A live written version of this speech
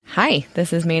Hi,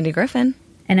 this is Mandy Griffin.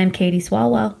 And I'm Katie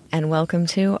Swalwell. And welcome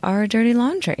to Our Dirty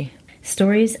Laundry.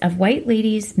 Stories of white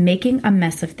ladies making a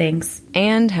mess of things.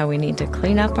 And how we need to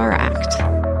clean up our act.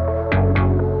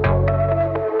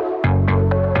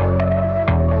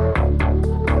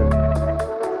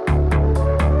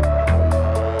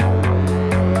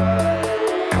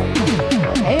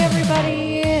 Hey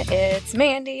everybody, it's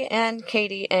Mandy and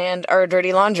Katie and Our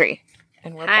Dirty Laundry.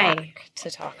 And we're back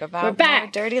to talk about more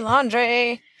dirty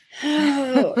laundry.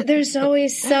 Oh, there's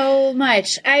always so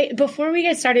much. Before we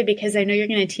get started, because I know you're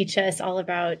going to teach us all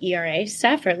about ERA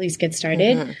stuff, or at least get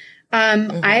started.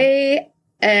 I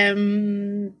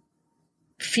am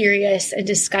furious and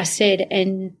disgusted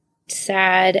and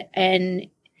sad and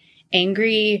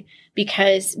angry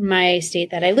because my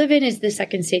state that I live in is the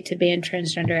second state to ban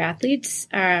transgender athletes.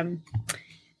 And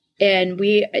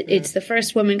it's the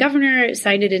first woman governor,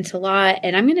 signed it into law.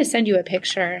 And I'm going to send you a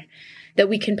picture that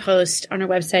we can post on our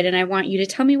website. And I want you to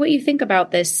tell me what you think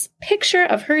about this picture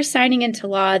of her signing into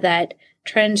law that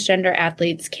transgender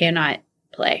athletes cannot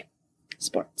play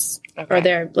sports. Okay. Or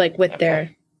they're with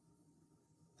their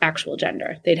actual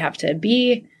gender.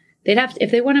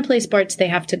 If they want to play sports, they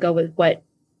have to go with what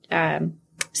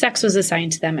sex was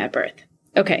assigned to them at birth.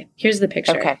 Okay, here's the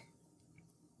picture. Okay.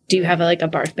 Do you have a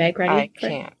barf bag ready? I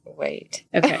can't wait.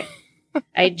 Okay.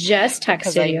 I just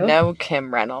texted you. I know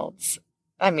Kim Reynolds.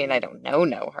 I mean, I don't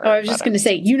know her. Oh, I was just going to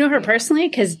say, you know her personally?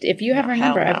 Because if you have her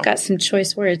number, I've got some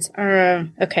choice words.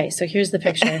 Okay, so here's the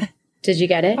picture. Did you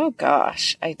get it? Oh,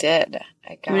 gosh, I did.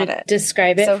 I got it.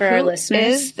 Describe it for our listeners. Who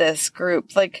is this group?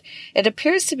 It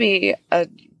appears to be a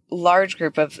large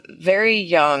group of very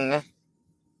young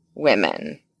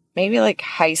women, maybe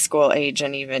high school age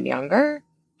and even younger.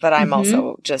 But I'm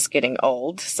also just getting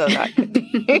old, so that could be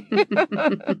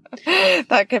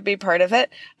that could be part of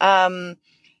it.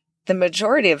 The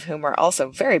majority of whom are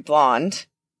also very blonde,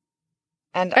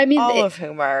 and all of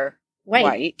whom are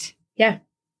white. Yeah.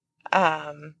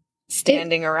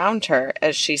 Standing around her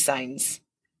as she signs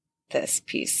this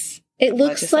piece. It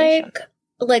looks like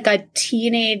a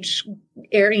teenage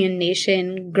Aryan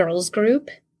Nation girls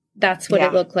group. That's what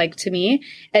it looked like to me.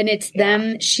 And it's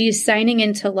them. She's signing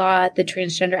into law the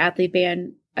transgender athlete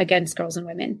ban against girls and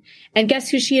women. And guess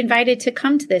who she invited to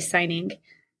come to this signing?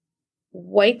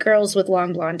 White girls with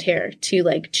long blonde hair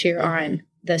to cheer on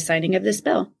the signing of this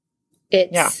bill.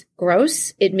 It's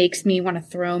gross. It makes me want to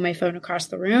throw my phone across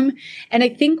the room. And I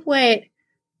think what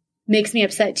makes me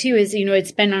upset too is,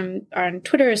 it's been on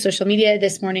Twitter, social media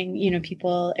this morning,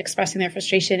 people expressing their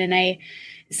frustration. And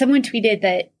someone tweeted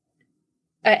that,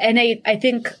 and I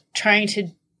think trying to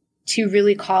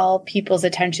really call people's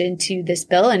attention to this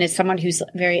bill, and as someone who's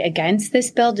very against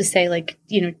this bill, to say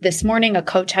this morning a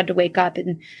coach had to wake up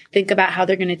and think about how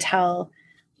they're going to tell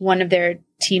one of their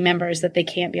team members that they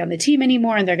can't be on the team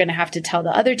anymore, and they're going to have to tell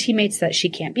the other teammates that she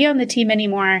can't be on the team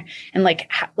anymore,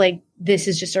 and this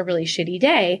is just a really shitty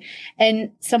day.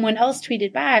 And someone else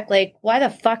tweeted back, why the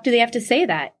fuck do they have to say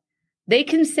that? They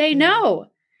can say no.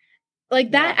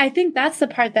 I think that's the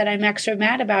part that I'm extra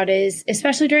mad about, is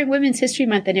especially during Women's History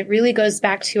Month. And it really goes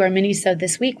back to our mini-sode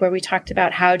this week where we talked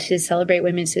about how to celebrate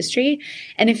women's history.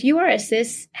 And if you are a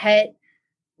cis het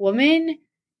woman,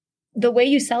 the way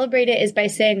you celebrate it is by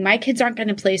saying, my kids aren't going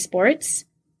to play sports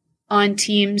on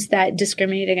teams that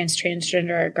discriminate against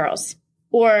transgender girls.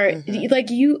 Or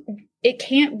it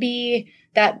can't be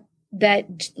that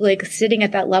sitting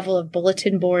at that level of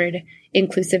bulletin board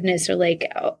inclusiveness, or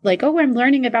oh, I'm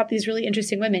learning about these really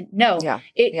interesting women. No,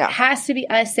 it has to be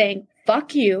us saying,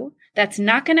 fuck you. That's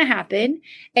not going to happen.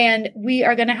 And we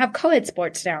are going to have co-ed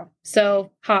sports now.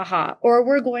 So, or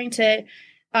we're going to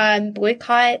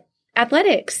boycott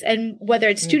athletics. And whether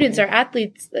it's students or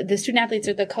athletes, the student athletes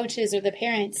or the coaches or the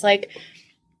parents, I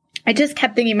just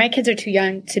kept thinking my kids are too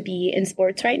young to be in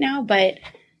sports right now, but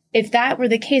if that were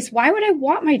the case, why would I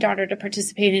want my daughter to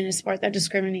participate in a sport that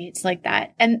discriminates like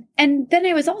that? And then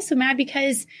I was also mad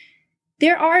because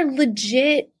there are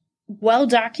legit,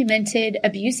 well-documented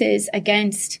abuses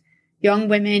against young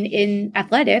women in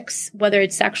athletics, whether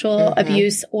it's sexual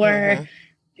abuse or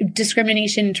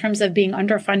discrimination in terms of being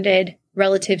underfunded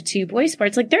relative to boys'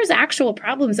 sports. There's actual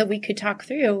problems that we could talk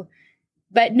through.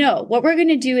 But no, what we're going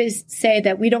to do is say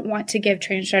that we don't want to give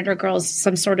transgender girls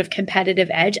some sort of competitive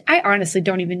edge. I honestly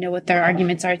don't even know what their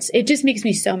arguments are. It just makes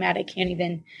me so mad I can't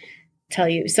even tell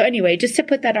you. So anyway, just to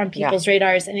put that on people's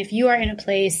radars. And if you are in a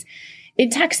place in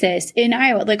Texas, in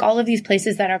Iowa, all of these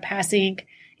places that are passing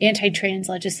anti-trans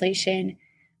legislation,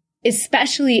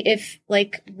 especially if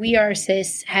like we are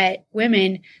cis het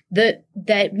women, that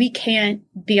we can't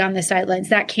be on the sidelines.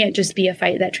 That can't just be a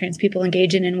fight that trans people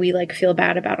engage in and we like feel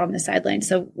bad about on the sidelines.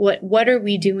 So what are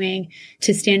we doing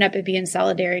to stand up and be in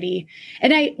solidarity?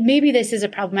 And maybe this is a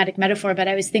problematic metaphor, but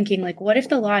I was thinking like, what if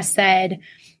the law said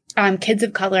kids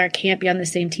of color can't be on the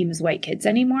same team as white kids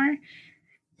anymore?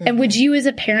 Mm-hmm. And would you as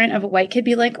a parent of a white kid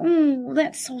be like, oh,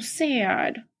 that's so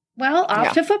sad. Well,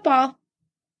 off to football.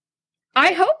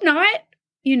 I hope not,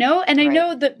 and I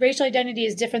know that racial identity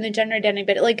is different than gender identity,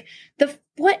 but like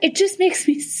it just makes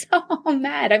me so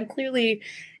mad. I'm clearly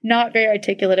not very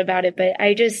articulate about it, but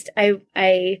I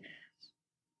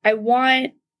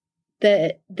want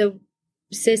the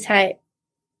cis het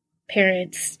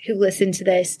parents who listen to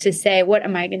this to say, what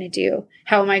am I going to do?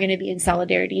 How am I going to be in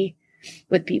solidarity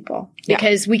with people?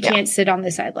 Because we can't sit on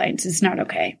the sidelines. It's not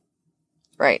okay.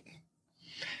 Right.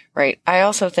 Right. I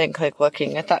also think like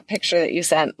looking at that picture that you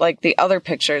sent, like the other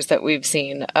pictures that we've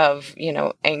seen of,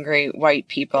 angry white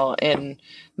people in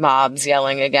mobs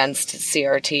yelling against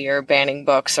CRT or banning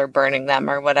books or burning them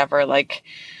or whatever, like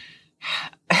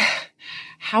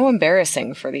how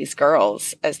embarrassing for these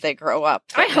girls as they grow up.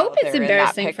 I hope it's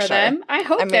embarrassing for them. I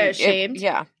hope they're ashamed.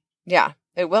 Yeah,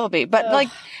 it will be. But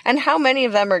and how many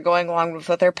of them are going along with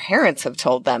what their parents have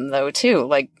told them though, too?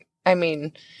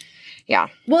 Yeah.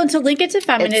 Well, and to link it to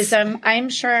feminism, I'm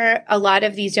sure a lot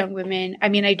of these young women, I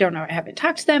don't know, I haven't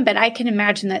talked to them, but I can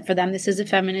imagine that for them, this is a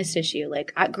feminist issue,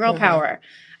 like girl power.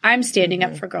 I'm standing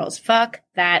up for girls. Fuck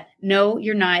that. No,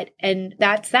 you're not. And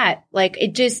that's that. Like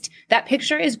that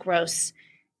picture is gross.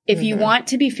 If you want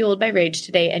to be fueled by rage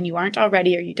today and you aren't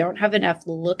already, or you don't have enough,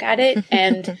 look at it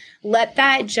and let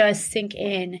that just sink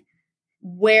in,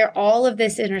 where all of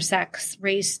this intersects: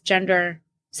 race, gender,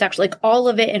 sexual, like all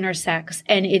of it intersects.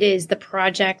 And it is the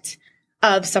project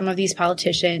of some of these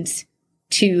politicians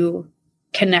to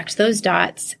connect those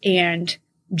dots and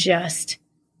just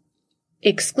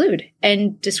exclude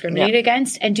and discriminate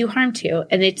against and do harm to.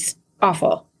 And it's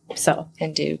awful. So,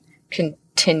 and do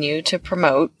continue to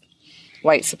promote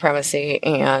white supremacy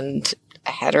and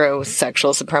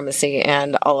heterosexual supremacy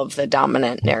and all of the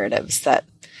dominant narratives that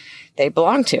they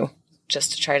belong to,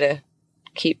 just to try to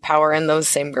keep power in those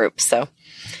same groups. So,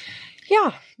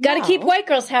 yeah. Got to keep white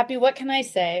girls happy. What can I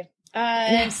say?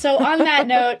 So on that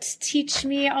note, teach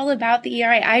me all about the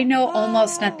ERA. I know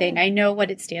almost nothing. I know what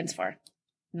it stands for.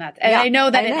 I know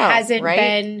that it hasn't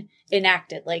been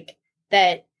enacted, like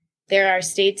that there are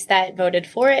states that voted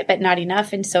for it, but not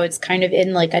enough. And so it's kind of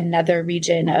in like another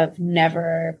region of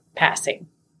never passing.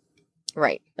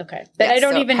 Right. Okay. But I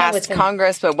don't even know what's passed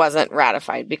Congress, but wasn't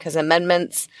ratified because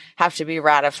amendments have to be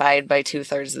ratified by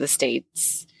 2/3 of the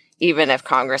states. Even if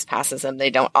Congress passes them, they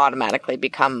don't automatically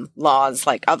become laws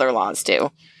like other laws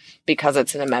do. Because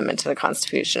it's an amendment to the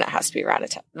Constitution, it has to be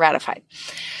ratified.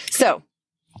 So,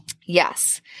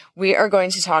 yes, we are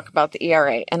going to talk about the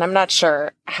ERA, and I'm not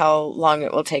sure how long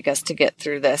it will take us to get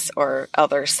through this or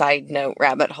other side note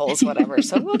rabbit holes, whatever.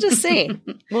 So we'll just see.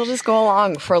 We'll just go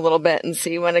along for a little bit and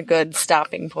see when a good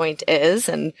stopping point is,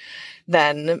 and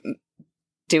then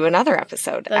do another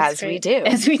episode. As we do.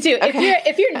 Okay.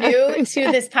 If you're new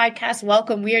to this podcast,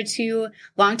 welcome. We are two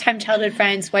longtime childhood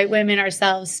friends, white women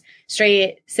ourselves,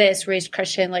 straight, cis, raised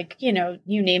Christian, like, you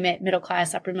name it, middle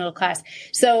class, upper middle class.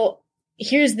 So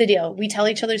here's the deal. We tell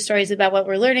each other stories about what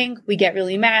we're learning. We get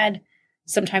really mad.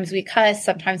 Sometimes we cuss,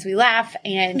 sometimes we laugh,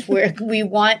 and we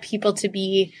want people to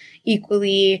be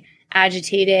equally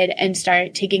agitated and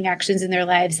start taking actions in their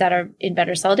lives that are in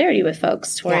better solidarity with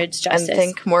folks towards justice. And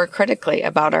think more critically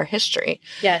about our history.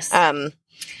 Yes.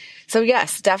 So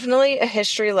yes, definitely a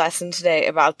history lesson today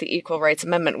about the Equal Rights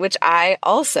Amendment, which I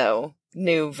also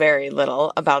knew very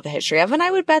little about the history of. And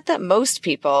I would bet that most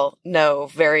people know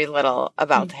very little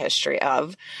about the history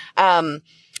of.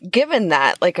 Given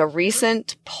that, like a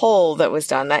recent poll that was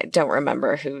done, I don't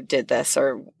remember who did this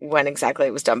or when exactly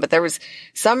it was done, but there was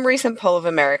some recent poll of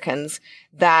Americans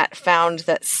that found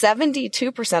that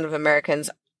 72% of Americans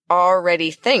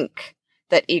already think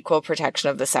that equal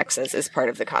protection of the sexes is part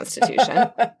of the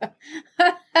Constitution.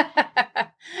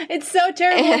 It's so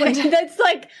terrible. That's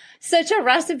like such a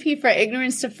recipe for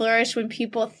ignorance to flourish when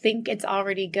people think it's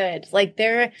already good. Like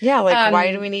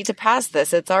why do we need to pass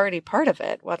this? It's already part of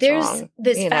it. What's wrong?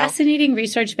 There's this fascinating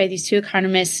research by these two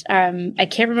economists. I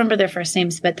can't remember their first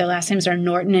names, but their last names are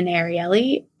Norton and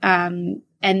Ariely. And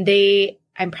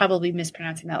I'm probably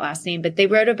mispronouncing that last name, but they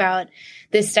wrote about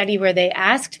this study where they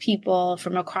asked people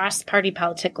from across party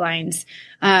politic lines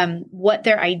what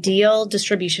their ideal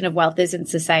distribution of wealth is in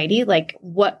society, like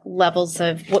what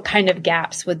kind of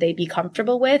gaps would they be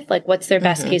comfortable with, like what's their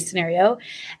best case scenario,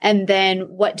 and then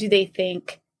what do they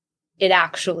think it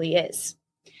actually is.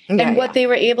 And what they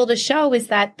were able to show is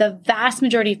that the vast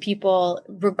majority of people,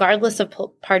 regardless of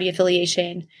party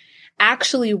affiliation,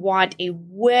 actually want a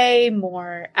way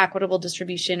more equitable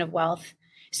distribution of wealth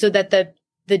so that the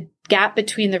gap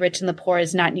between the rich and the poor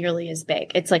is not nearly as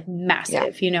big. It's like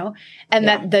massive, you know, and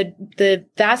that the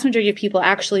vast majority of people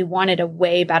actually wanted a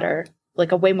way better,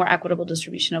 like a way more equitable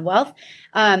distribution of wealth.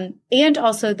 And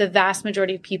also the vast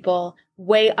majority of people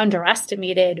way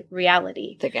underestimated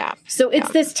reality. The gap. So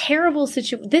it's this terrible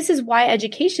situation. This is why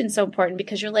education is so important,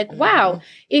 because you're like, wow,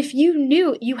 if you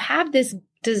knew you have this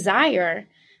desire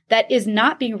that is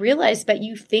not being realized, but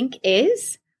you think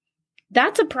is,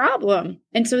 that's a problem.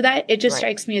 And so that it just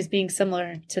strikes me as being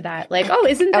similar to that. Like, oh,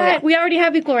 isn't that we already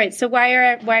have equal rights? So why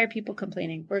are people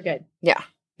complaining? We're good. Yeah.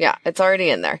 Yeah. It's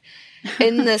already in there.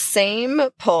 In the same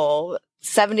poll,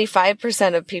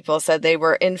 75% of people said they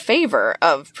were in favor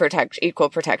of equal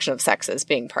protection of sexes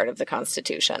being part of the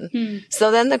Constitution.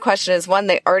 So then the question is, one,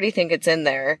 they already think it's in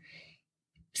there.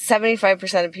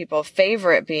 75% of people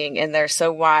favor it being in there.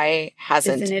 So why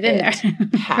hasn't it in there?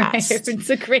 Passed? Right. It's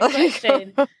a great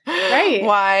question. Right.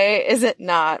 Why is it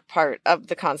not part of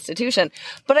the Constitution?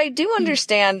 But I do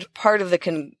understand part of the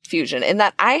confusion in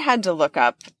that I had to look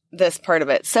up this part of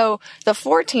it. So the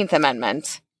 14th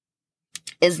Amendment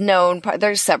is known,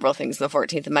 there's several things in the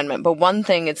 14th Amendment, but one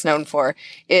thing it's known for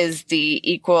is the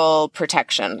Equal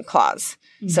Protection Clause.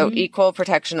 So equal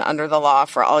protection under the law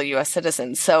for all U.S.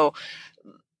 citizens. So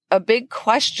a big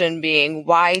question being,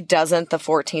 why doesn't the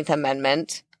 14th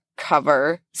Amendment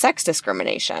cover sex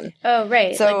discrimination? Oh,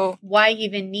 right. So like, why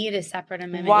even need a separate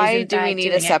amendment? Why do we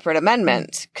need a separate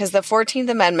amendment? Because the 14th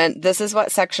Amendment, this is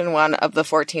what Section 1 of the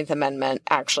 14th Amendment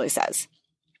actually says.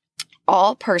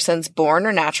 All persons born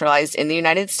or naturalized in the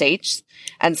United States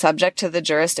and subject to the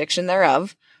jurisdiction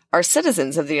thereof are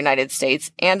citizens of the United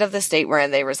States and of the state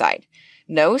wherein they reside.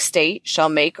 No state shall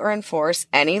make or enforce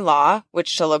any law which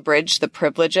shall abridge the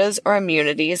privileges or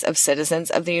immunities of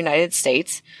citizens of the United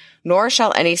States, nor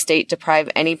shall any state deprive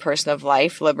any person of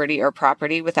life, liberty, or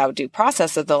property without due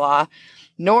process of the law,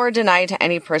 nor deny to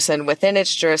any person within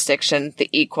its jurisdiction the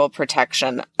equal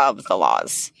protection of the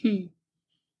laws.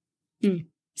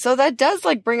 So that does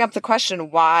like bring up the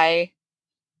question, why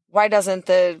doesn't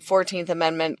the 14th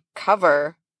Amendment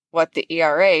cover what the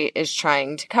ERA is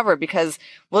trying to cover? Because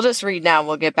we'll just read now,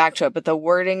 we'll get back to it, but the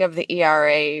wording of the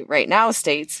ERA right now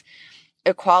states,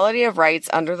 equality of rights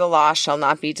under the law shall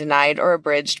not be denied or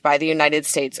abridged by the United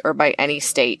States or by any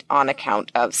state on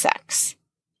account of sex.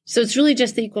 So it's really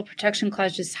just the Equal Protection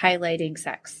Clause just highlighting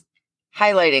sex.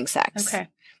 Highlighting sex. Okay.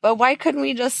 But why couldn't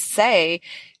we just say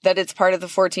that it's part of the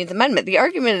 14th Amendment? The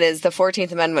argument is the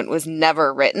 14th Amendment was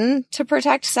never written to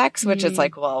protect sex, which is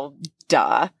like, well,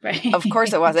 duh. Right. Of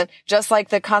course it wasn't. Just like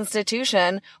the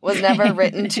Constitution was never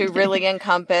written to really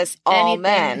encompass all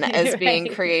men as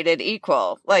being created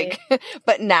equal. Like,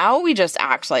 but now we just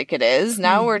act like it is.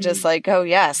 Now we're just like, oh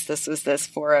yes, this was this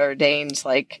foreordained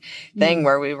like thing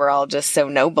where we were all just so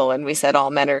noble and we said all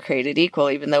men are created equal,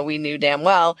 even though we knew damn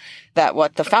well that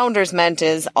what the founders meant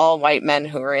is all white men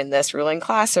who are in this ruling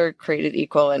class are created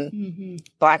equal and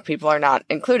black people are not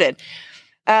included.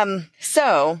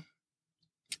 So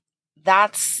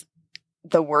that's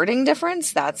the wording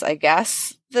difference. That's, I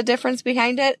guess, the difference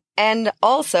behind it. And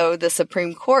also the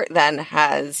Supreme Court then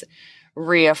has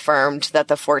reaffirmed that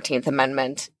the 14th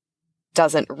Amendment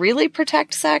doesn't really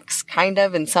protect sex, kind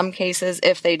of in some cases,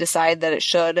 if they decide that it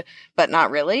should, but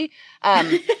not really.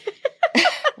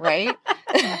 Right?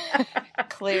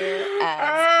 Clear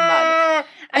as mud.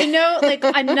 I know, like,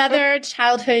 another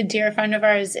childhood dear friend of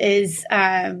ours is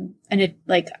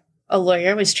a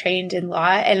lawyer, was trained in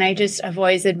law, and I've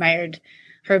always admired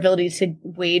her ability to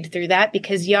wade through that,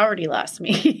 because you already lost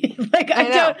me. Like,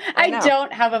 I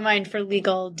don't have a mind for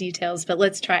legal details, but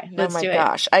let's try. Let's do it. Oh my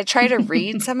gosh. I try to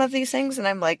read some of these things and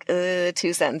I'm like, 2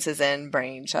 sentences in,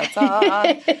 brain shuts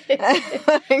off.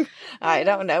 I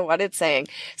don't know what it's saying.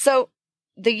 So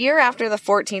the year after the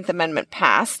 14th Amendment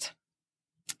passed,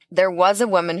 there was a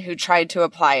woman who tried to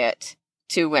apply it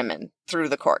to women through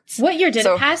the courts. What year did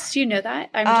it pass? Do you know that?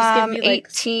 I'm just giving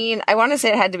you I want to say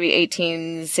it had to be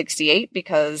 1868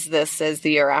 because this is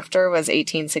the year after was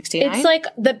 1869. It's like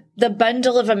the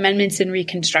bundle of amendments in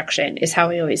Reconstruction is how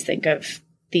we always think of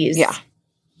these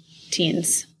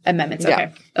teens amendments. Okay.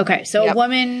 Yep. Okay. So a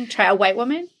white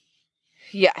woman?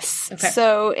 Yes. Okay.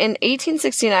 So in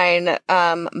 1869,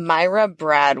 Myra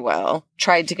Bradwell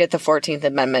tried to get the 14th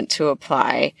Amendment to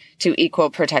apply to equal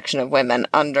protection of women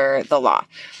under the law.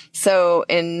 So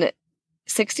in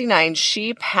 69,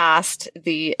 she passed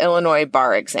the Illinois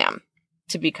bar exam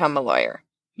to become a lawyer.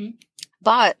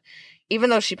 But even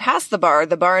though she passed the bar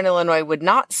in Illinois would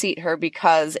not seat her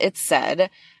because it said,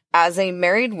 as a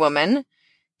married woman,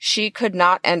 she could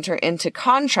not enter into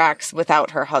contracts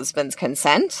without her husband's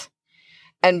consent.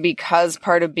 And because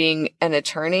part of being an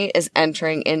attorney is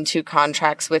entering into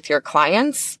contracts with your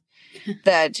clients,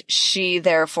 that she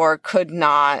therefore could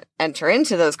not enter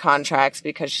into those contracts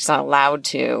because she's not allowed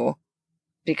to,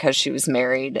 because she was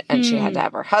married and she had to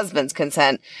have her husband's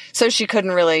consent. So she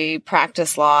couldn't really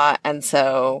practice law, and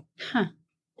so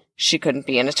she couldn't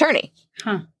be an attorney.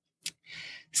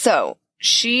 So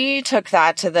she took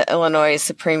that to the Illinois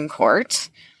Supreme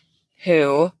Court,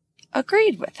 who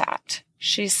agreed with that.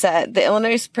 She said, the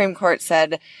Illinois Supreme Court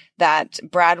said that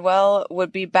Bradwell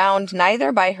would be bound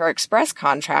neither by her express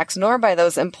contracts nor by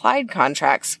those implied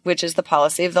contracts, which is the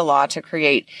policy of the law to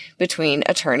create between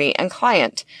attorney and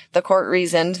client. The court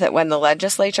reasoned that when the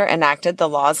legislature enacted the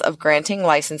laws of granting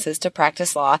licenses to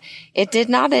practice law, it did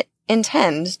not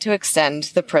intend to extend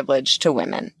the privilege to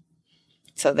women.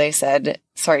 So they said,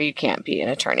 sorry, you can't be an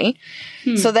attorney.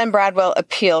 So then Bradwell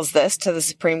appeals this to the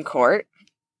Supreme Court,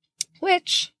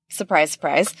 which, surprise,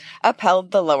 surprise, upheld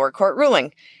the lower court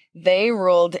ruling. They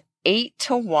ruled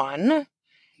 8-1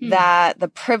 that the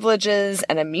privileges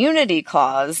and immunity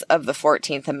clause of the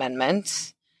 14th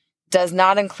Amendment does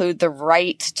not include the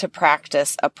right to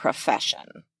practice a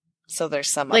profession. So there's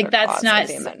some other clause of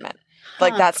the amendment.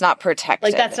 Like, that's not protected.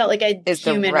 Like, that's not like a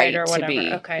human right or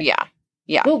whatever. Okay. Yeah.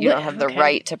 Yeah. Well, you don't have the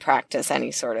right to practice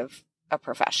any sort of a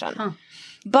profession.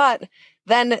 But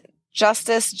then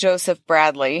Justice Joseph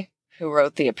Bradley, who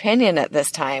wrote the opinion at this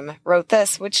time, wrote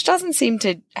this, which doesn't seem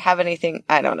to have anything,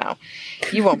 I don't know.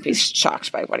 You won't be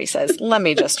shocked by what he says. Let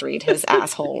me just read his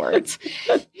asshole words.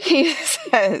 He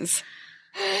says,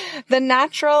 the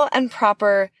natural and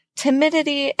proper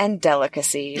timidity and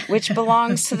delicacy which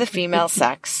belongs to the female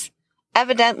sex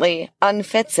evidently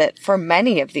unfits it for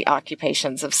many of the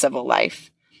occupations of civil life.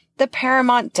 The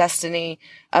paramount destiny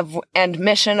of and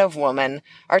mission of woman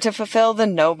are to fulfill the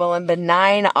noble and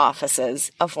benign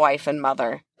offices of wife and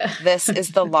mother. This is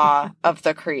the law of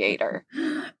the Creator.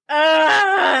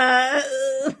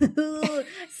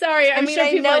 Sorry, I'm sure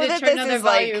people had to turn on their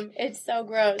volume. It's so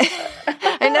gross.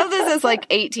 I know this is like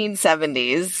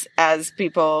 1870s, as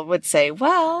people would say,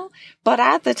 well, but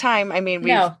at the time, I mean,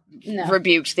 we've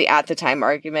rebuked the at the time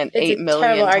argument 8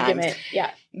 million times. Argument.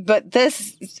 Yeah. But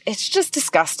this, it's just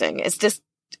disgusting. It's just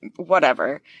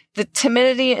whatever. The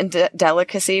timidity and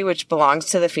delicacy, which belongs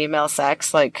to the female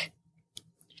sex, like...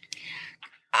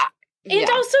 And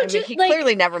also, I mean, he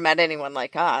clearly never met anyone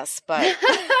like us, but...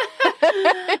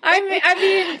 I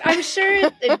mean, I'm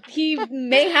sure he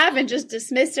may have and just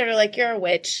dismissed it or like, you're a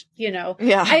witch, you know.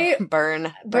 Yeah,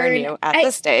 burn you at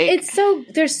the stake.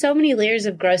 There's so many layers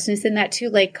of grossness in that too,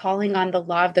 like calling on the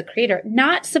law of the Creator.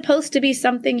 Not supposed to be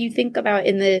something you think about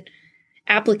in the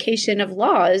application of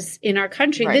laws in our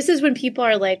country. Right. This is when people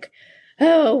are like,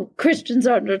 oh, Christians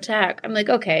are under attack. I'm like,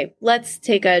 okay, let's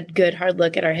take a good hard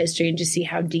look at our history and just see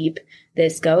how deep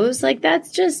this goes. Like,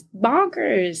 that's just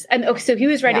bonkers. And so he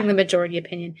was writing the majority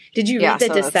opinion. Did you read the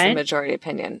dissent? That's the majority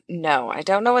opinion. No, I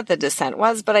don't know what the dissent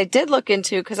was, but I did look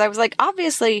into, because I was like,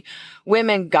 obviously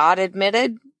women got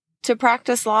admitted to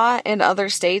practice law in other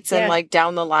states and like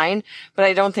down the line, but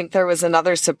I don't think there was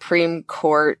another Supreme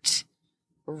Court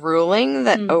ruling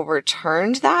that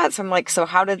overturned that. So I'm like, so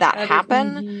how did that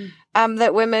happen?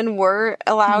 That women were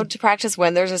allowed to practice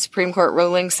when there's a Supreme Court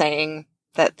ruling saying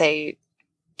that they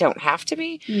don't have to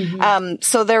be.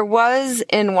 So there was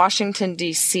in Washington,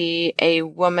 D.C., a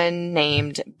woman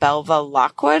named Belva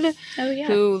Lockwood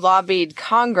who lobbied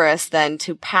Congress then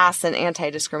to pass an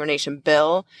anti-discrimination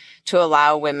bill to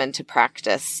allow women to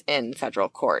practice in federal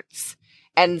courts.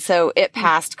 And so it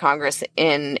passed Congress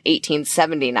in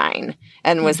 1879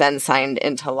 and was then signed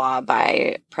into law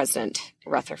by President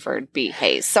Rutherford B.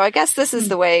 Hayes. So I guess this is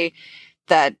the way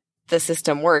that the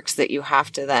system works, that you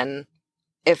have to then,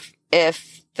 if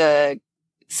the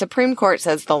Supreme Court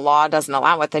says the law doesn't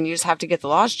allow it, then you just have to get the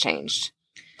laws changed.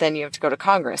 Then you have to go to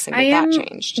Congress and get that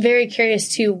changed. I'm very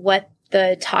curious too what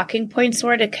the talking points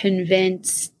were to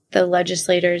convince the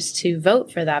legislators to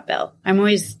vote for that bill. I'm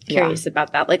always curious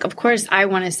about that. Like, of course, I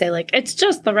want to say, like, it's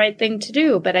just the right thing to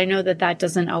do, but I know that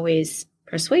doesn't always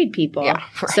persuade people. Yeah,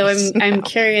 right. So I'm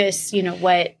curious, you know,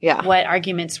 what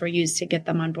arguments were used to get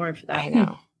them on board for that.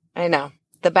 I know.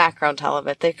 The background tell of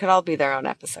it. They could all be their own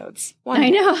episodes. I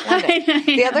know.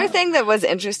 The other thing that was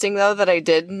interesting, though, that I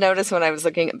did notice when I was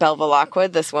looking at Belva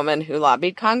Lockwood, this woman who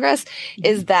lobbied Congress,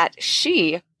 is that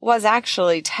she was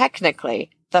actually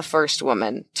technically the first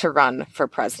woman to run for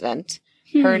president,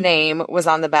 Her name was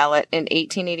on the ballot in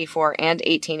 1884 and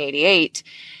 1888.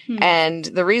 And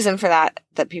the reason for that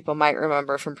people might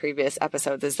remember from previous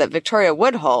episodes is that Victoria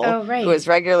Woodhull, who is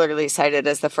regularly cited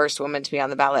as the first woman to be on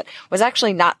the ballot, was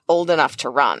actually not old enough to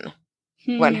run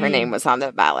when her name was on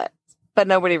the ballot. But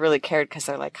nobody really cared because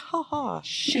they're like,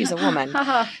 she's a woman.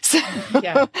 So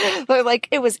they're like,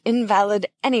 it was invalid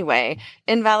anyway.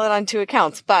 Invalid on 2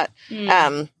 accounts. But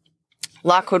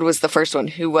Lockwood was the first one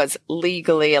who was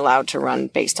legally allowed to run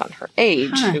based on her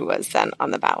age, who was then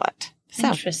on the ballot. So,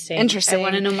 interesting. I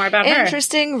want to know more about her.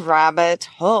 Interesting rabbit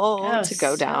hole to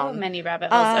go down. So many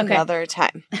rabbit holes. Another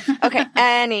time. Okay.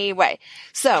 Anyway,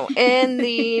 so in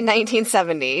the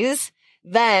 1970s,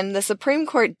 then the Supreme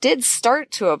Court did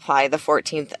start to apply the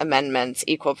 14th Amendment's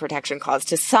Equal Protection Clause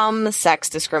to some sex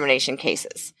discrimination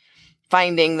cases,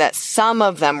 finding that some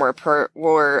of them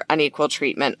were unequal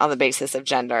treatment on the basis of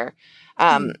gender.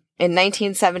 In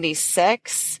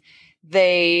 1976,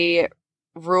 they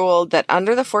ruled that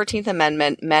under the 14th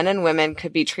Amendment, men and women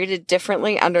could be treated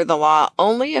differently under the law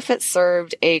only if it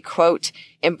served a, quote,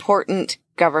 important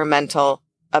governmental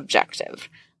objective.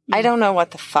 I don't know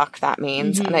what the fuck that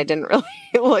means, and I didn't really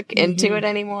look into it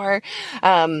anymore.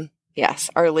 Yes,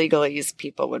 our legalese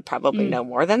people would probably know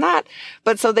more than that.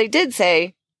 But so they did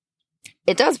say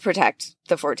it does protect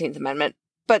the 14th Amendment,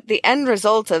 but the end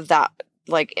result of that,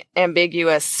 like,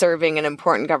 ambiguous serving an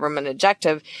important government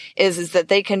objective is that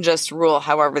they can just rule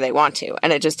however they want to.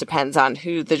 And it just depends on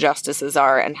who the justices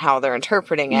are and how they're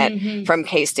interpreting it from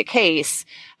case to case.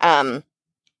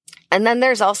 And then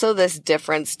there's also this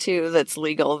difference too that's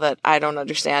legal that I don't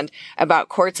understand about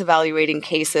courts evaluating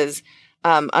cases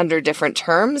under different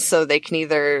terms. So they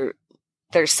can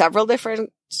there's several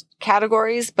different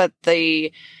categories, but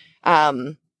the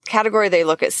category they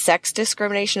look at sex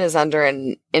discrimination is under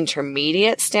an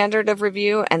intermediate standard of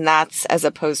review, and that's as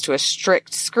opposed to a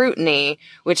strict scrutiny,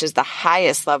 which is the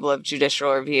highest level of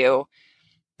judicial review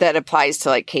that applies to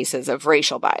like cases of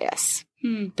racial bias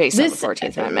based on the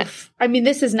 14th Amendment. I mean,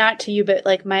 this is not to you, but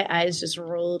like my eyes just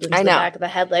rolled into the back of the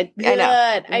head like, good.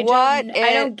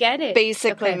 I don't get it.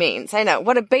 Basically means. I know.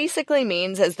 What it basically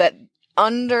means is that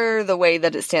under the way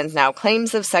that it stands now,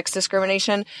 claims of sex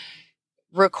discrimination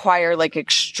require like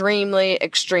extremely,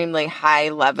 extremely high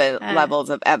levels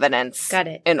of evidence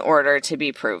in order to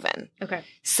be proven. Okay.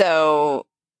 So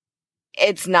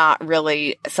it's not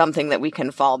really something that we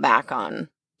can fall back on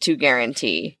to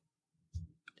guarantee,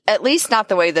 at least not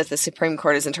the way that the Supreme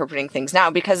Court is interpreting things now,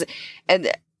 because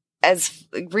as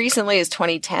recently as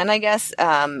 2010, I guess,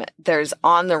 there's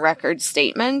on the record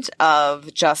statement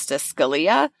of Justice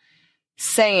Scalia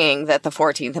saying that the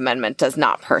 14th Amendment does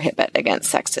not prohibit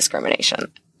against sex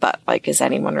discrimination. But, like, is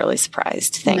anyone really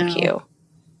surprised? Thank you,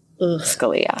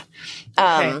 Scalia.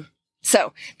 Okay.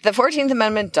 So, the 14th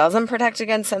Amendment doesn't protect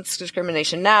against sex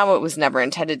discrimination now. It was never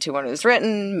intended to when it was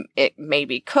written. It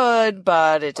maybe could,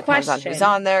 but it depends on who's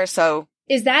on there. So,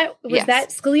 that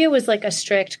Scalia was like a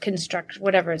strict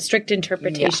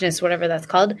interpretationist, whatever that's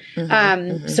called.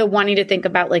 So wanting to think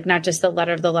about like not just the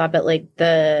letter of the law, but like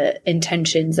the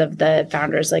intentions of the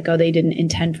founders, like, oh, they didn't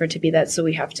intend for it to be that, so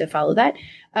we have to follow that.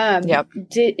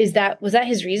 Was that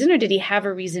his reason, or did he have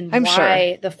a reason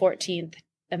why the 14th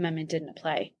Amendment didn't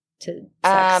apply to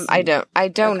sex? I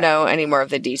don't know any more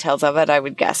of the details of it. I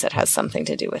would guess it has something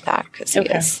to do with that because he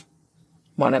is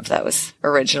one of those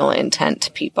original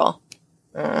intent people.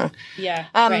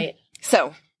 Right.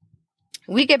 So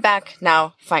we get back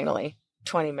now, finally,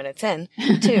 20 minutes in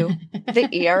to the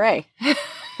ERA.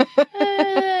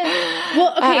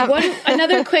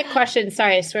 Another quick question.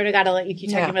 Sorry, I swear to God, I'll let you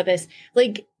keep talking about this.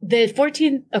 Like the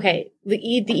 14th,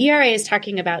 the ERA is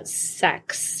talking about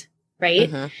sex,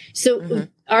 right? So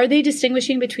are they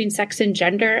distinguishing between sex and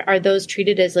gender? Are those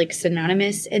treated as like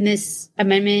synonymous in this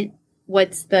amendment?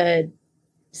 What's the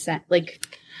like?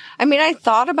 I mean, I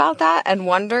thought about that and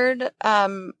wondered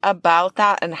about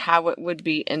that and how it would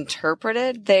be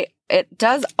interpreted. It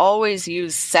does always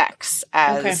use sex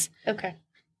as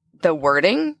the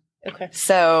wording. Okay.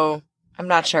 So I'm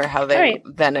not sure how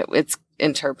it's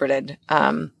interpreted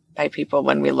by people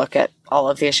when we look at all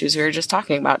of the issues we were just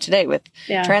talking about today with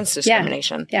trans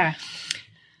discrimination. Yeah.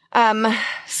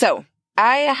 So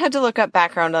I had to look up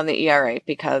background on the ERA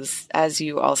because, as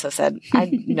you also said, I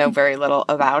know very little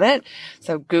about it.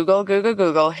 So Google,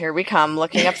 here we come,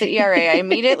 looking up the ERA. I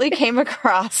immediately came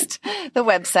across the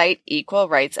website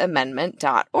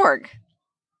equalrightsamendment.org.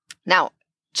 Now,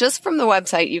 just from the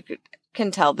website, you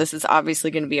can tell this is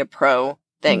obviously going to be a pro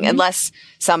thing, unless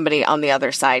somebody on the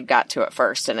other side got to it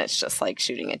first and it's just like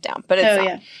shooting it down. But it's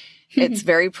not. It's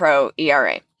very pro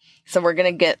ERA. So we're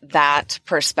going to get that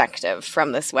perspective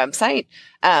from this website.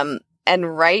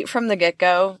 And right from the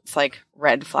get-go, it's like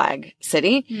red flag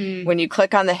city. When you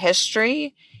click on the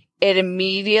history, it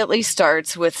immediately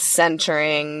starts with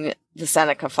centering the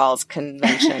Seneca Falls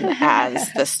Convention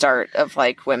as the start of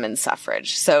like women's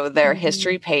suffrage. So their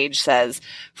history page says,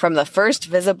 from the first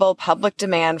visible public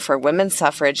demand for women's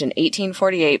suffrage in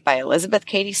 1848 by Elizabeth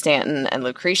Cady Stanton and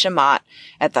Lucretia Mott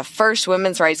at the first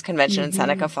Women's Rights Convention in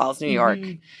Seneca Falls, New York,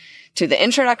 to the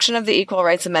introduction of the Equal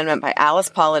Rights Amendment by Alice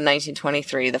Paul in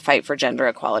 1923, the fight for gender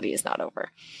equality is not over.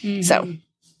 So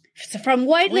from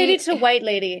white lady to white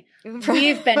lady,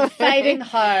 we've been fighting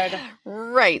hard.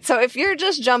 Right. So if you're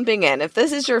just jumping in, if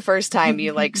this is your first time,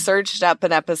 you like searched up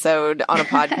an episode on a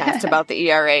podcast about the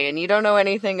ERA and you don't know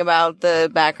anything about the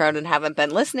background and haven't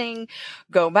been listening,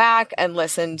 go back and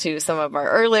listen to some of our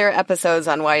earlier episodes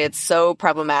on why it's so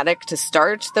problematic to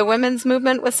start the women's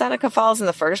movement with Seneca Falls in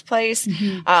the first place.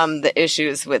 The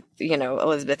issues with, you know,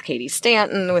 Elizabeth Cady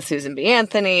Stanton, with Susan B.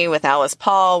 Anthony, with Alice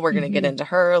Paul. We're going to get into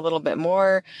her a little bit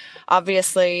more,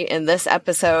 obviously, in this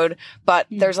episode, but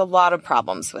there's a lot of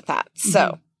problems with that.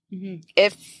 So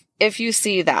if you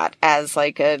see that as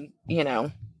like a, you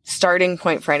know, starting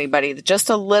point for anybody, just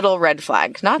a little red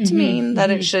flag, not to mean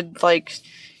that it should like,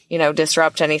 you know,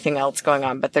 disrupt anything else going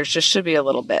on, but there just should be a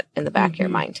little bit in the back of your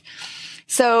mind.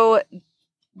 So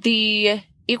the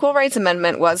Equal Rights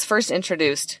Amendment was first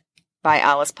introduced by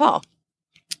Alice Paul.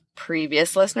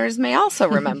 Previous listeners may also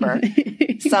remember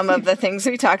some of the things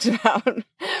we talked about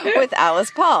with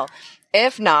Alice Paul.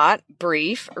 If not,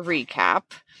 brief recap.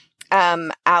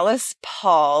 Alice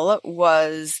Paul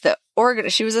was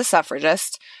she was a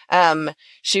suffragist.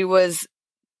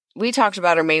 We talked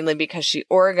about her mainly because she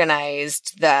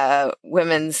organized the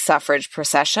women's suffrage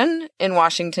procession in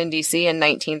Washington, D.C. in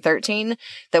 1913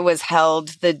 that was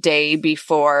held the day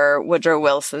before Woodrow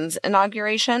Wilson's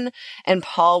inauguration, and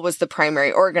Paul was the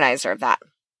primary organizer of that.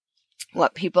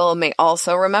 What people may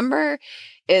also remember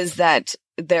is that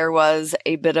there was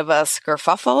a bit of a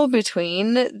skerfuffle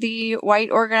between the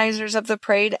white organizers of the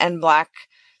parade and black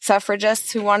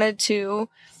suffragists who wanted to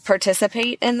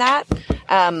participate in that,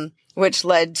 which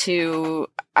led to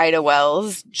Ida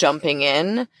Wells jumping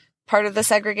in part of the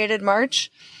segregated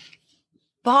march.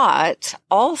 But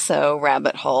also,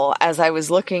 rabbit hole, as I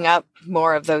was looking up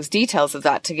more of those details of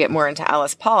that to get more into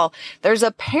Alice Paul, there's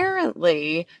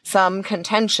apparently some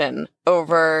contention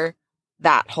over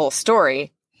that whole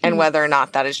story and whether or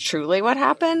not that is truly what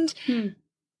happened.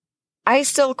 I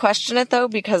still question it, though,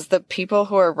 because the people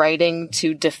who are writing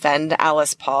to defend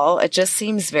Alice Paul, it just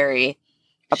seems very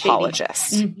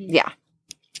apologist. Yeah.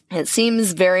 It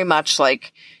seems very much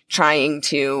like trying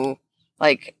to,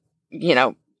 like, you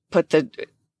know, put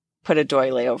a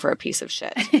doily over a piece of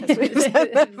shit.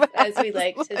 As we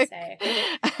like to say.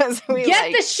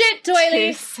 Get the shit,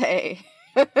 doily! Say.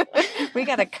 We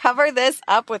got to cover this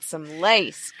up with some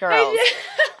lace, girls.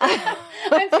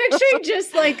 I'm picturing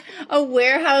just like a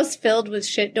warehouse filled with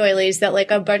shit doilies that like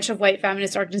a bunch of white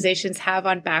feminist organizations have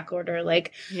on back order.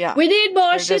 Like, we need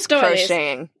more shit doilies.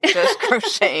 Just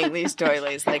crocheting these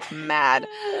doilies like mad.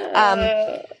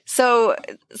 So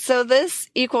this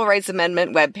Equal Rights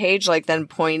Amendment webpage like then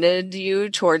pointed you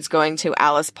towards going to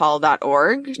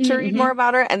alicepaul.org to read more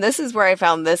about her. And this is where I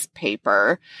found this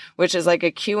paper, which is like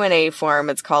a Q&A form.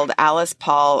 It's called Alice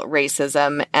Paul,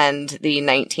 Racism and the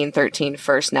 1913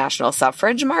 First National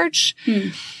Suffrage March.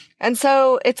 And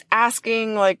so it's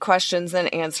asking like questions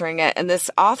and answering it. And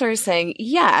this author is saying,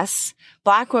 yes,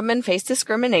 Black women face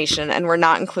discrimination and were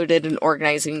not included in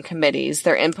organizing committees.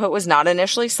 Their input was not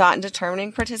initially sought in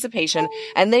determining participation,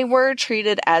 and they were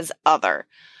treated as other.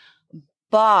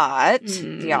 But,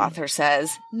 the author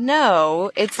says,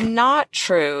 no, it's not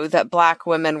true that Black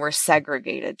women were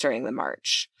segregated during the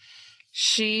march.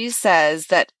 She says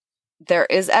that there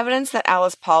is evidence that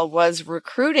Alice Paul was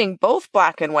recruiting both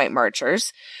Black and white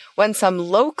marchers when some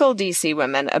local DC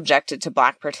women objected to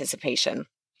Black participation.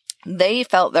 They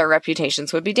felt their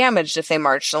reputations would be damaged if they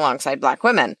marched alongside Black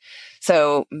women.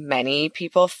 So many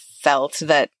people felt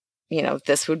that, you know,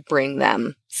 this would bring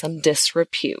them some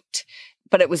disrepute.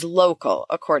 But it was local,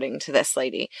 according to this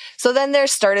lady. So then there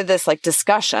started this like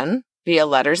discussion via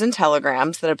letters and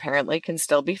telegrams that apparently can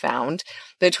still be found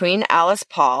between Alice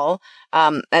Paul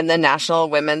and the National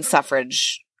Women's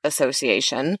Suffrage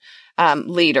Association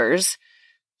leaders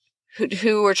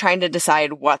who were trying to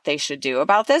decide what they should do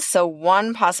about this. So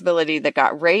one possibility that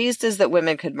got raised is that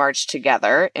women could march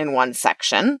together in one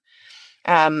section.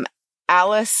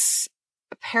 Alice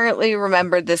apparently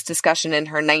remembered this discussion in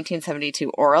her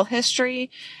 1972 oral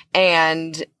history,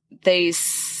 and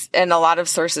a lot of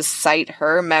sources cite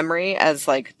her memory as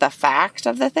like the fact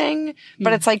of the thing.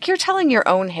 But it's like, you're telling your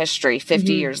own history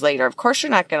 50 years later. Of course, you're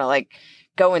not going to like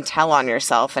go and tell on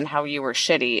yourself and how you were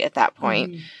shitty at that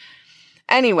point.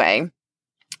 Anyway,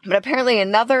 but apparently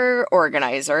another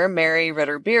organizer, Mary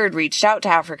Ritter Beard, reached out to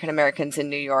African Americans in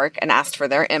New York and asked for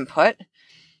their input.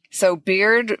 So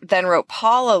Beard then wrote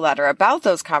Paul a letter about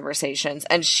those conversations,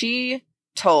 and she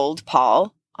told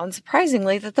Paul,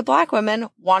 unsurprisingly, that the Black women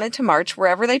wanted to march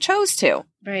wherever they chose to.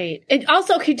 Right. And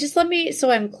also, okay, just let me,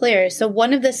 so I'm clear. So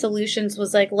one of the solutions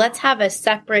was like, let's have a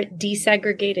separate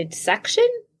desegregated section?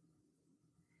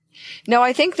 No,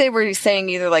 I think they were saying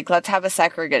either like, let's have a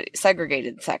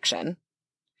segregated section.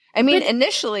 I mean, but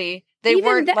initially, they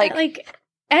weren't like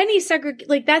any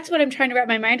like, that's what I'm trying to wrap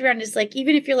my mind around is like,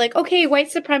 even if you're like, okay, white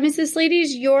supremacist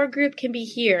ladies, your group can be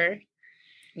here.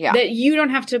 Yeah. That you don't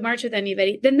have to march with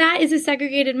anybody, then that is a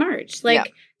segregated march.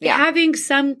 Like having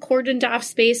some cordoned off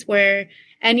space where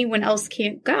anyone else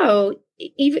can't go,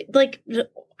 even like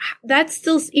that's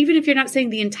still, even if you're not saying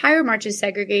the entire march is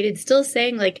segregated, still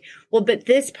saying like, well, but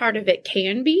this part of it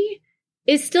can be,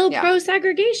 is still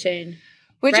pro-segregation.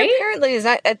 Which apparently is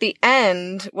at the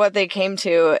end, what they came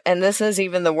to, and this is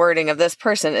even the wording of this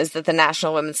person, is that the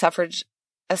National Women's Suffrage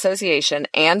Association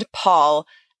and Paul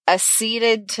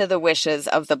acceded to the wishes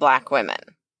of the Black women.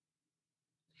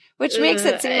 Which makes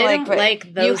it seem like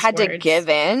you had to give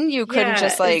in. You couldn't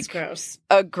just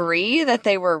agree that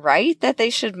they were right, that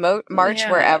they should march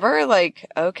wherever. Like,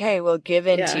 okay, we'll give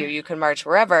in to you. You can march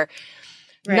wherever.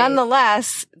 Right.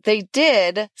 Nonetheless, they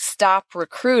did stop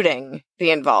recruiting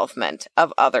the involvement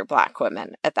of other Black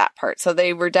women at that part. So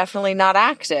they were definitely not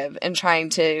active in trying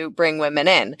to bring women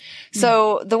in.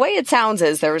 So the way it sounds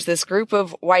is there was this group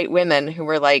of white women who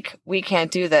were like, we can't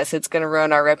do this. It's going to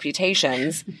ruin our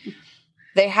reputations.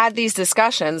 They had these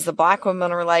discussions. The Black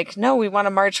women were like, no, we want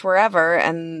to march wherever.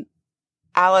 And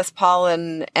Alice Paul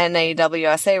and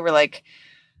NAWSA were like,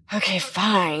 okay,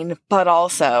 fine. But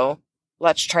also,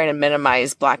 let's try to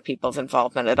minimize Black people's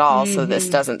involvement at all so this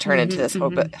doesn't turn into this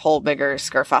whole bigger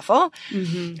skerfuffle.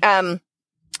 And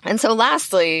so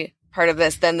lastly, part of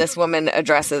this, then this woman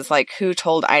addresses like who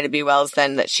told Ida B. Wells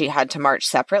then that she had to march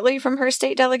separately from her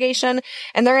state delegation.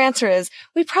 And their answer is,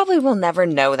 we probably will never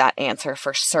know that answer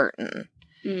for certain.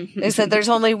 They said there's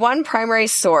only one primary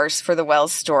source for the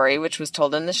Wells story, which was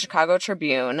told in the Chicago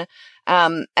Tribune.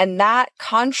 And that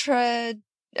contradicts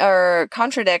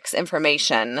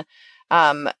information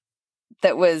that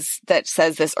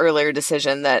says this earlier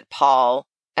decision that Paul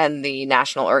and the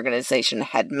national organization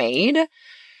had made.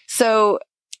 So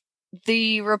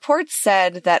the report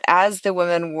said that as the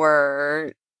women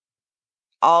were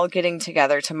all getting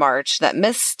together to march, that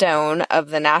Miss Stone of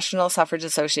the National Suffrage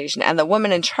Association and the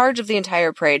woman in charge of the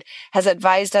entire parade has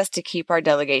advised us to keep our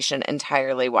delegation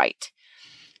entirely white.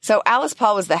 So Alice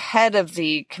Paul was the head of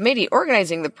the committee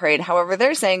organizing the parade. However,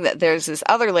 they're saying that there's this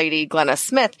other lady, Glenna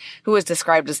Smith, who was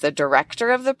described as the director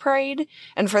of the parade.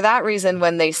 And for that reason,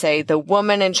 when they say the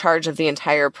woman in charge of the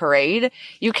entire parade,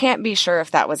 you can't be sure if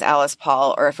that was Alice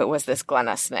Paul or if it was this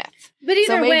Glenna Smith. But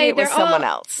either so maybe way, it was someone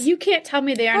else. You can't tell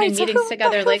me they aren't in meetings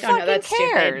together. Like, oh no, that's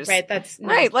cares? Stupid. Right? That's no.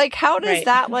 Right. Like, how does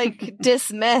that like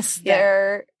dismiss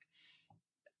their?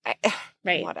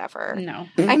 Right. Whatever. No.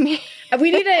 I mean,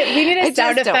 we need a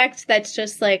sound effect that's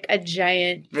just like a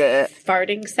giant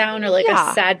farting sound or like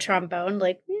a sad trombone.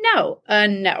 Like, no.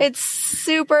 It's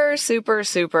super, super,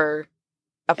 super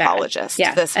apologist,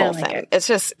 this whole thing.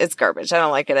 It's garbage. I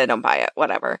don't like it. I don't buy it.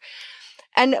 Whatever.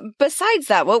 And besides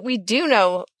that, what we do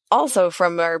know also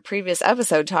from our previous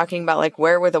episode talking about like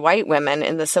where were the white women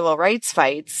in the civil rights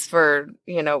fights for,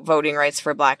 voting rights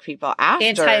for Black people after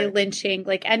anti-lynching,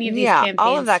 like any of these campaigns,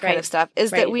 all of that kind of stuff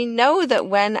is that we know that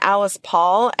when Alice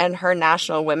Paul and her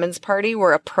National Women's Party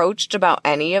were approached about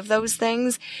any of those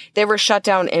things, they were shut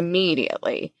down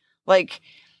immediately. Like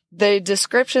the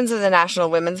descriptions of the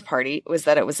National Women's Party was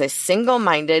that it was a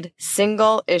single-minded,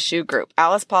 single-issue group.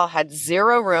 Alice Paul had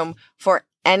zero room for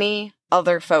any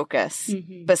other focus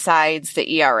besides the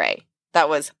ERA. That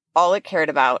was all it cared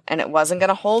about, and it wasn't going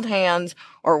to hold hands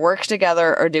or work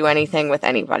together or do anything with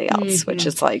anybody else, which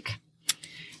is like,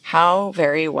 how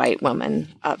very white woman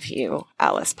of you,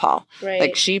 Alice Paul. Right.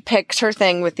 Like, she picked her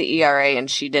thing with the ERA, and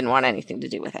she didn't want anything to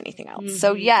do with anything else.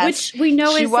 So, yes, which we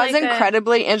know she is was like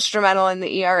incriedibly instrumental in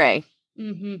the ERA.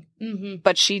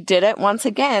 But she did it once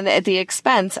again at the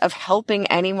expense of helping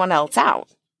anyone else out.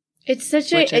 It's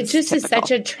such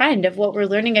a trend of what we're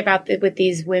learning about with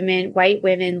these white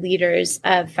women leaders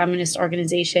of feminist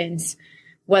organizations,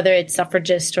 whether it's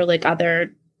suffragist or like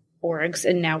other orgs.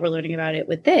 And now we're learning about it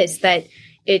with this, that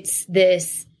it's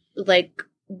this like,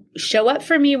 show up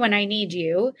for me when I need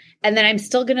you. And then I'm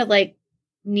still going to like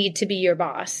need to be your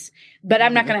boss, but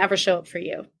I'm not going to ever show up for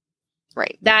you.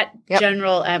 Right. That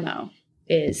general MO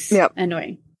is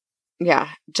annoying. Yeah,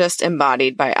 just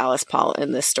embodied by Alice Paul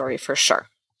in this story for sure.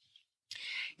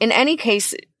 In any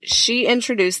case, she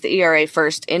introduced the ERA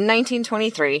first in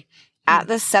 1923 at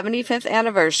the 75th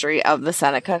anniversary of the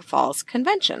Seneca Falls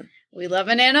Convention. We love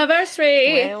an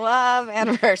anniversary. We love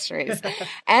anniversaries.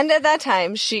 And at that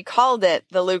time, she called it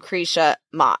the Lucretia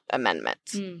Mott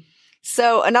Amendment.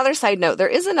 So another side note, there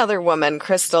is another woman,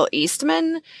 Crystal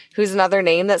Eastman, who's another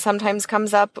name that sometimes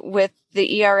comes up with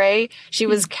the ERA. She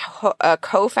was a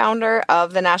co-founder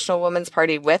of the National Women's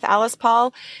Party with Alice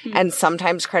Paul and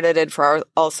sometimes credited for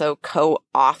also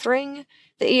co-authoring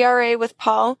the ERA with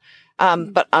Paul.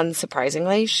 But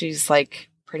unsurprisingly, she's like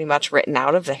pretty much written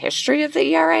out of the history of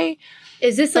the ERA.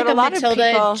 Is this like a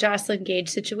Matilda Jocelyn Gage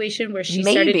situation where she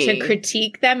started to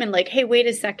critique them and like, hey, wait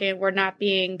a second, we're not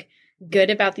being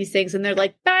good about these things, and they're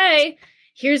like, bye,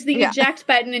 here's the eject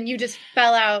button, and you just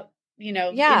fell out,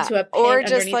 into a pit or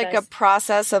just like us. A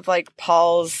process of like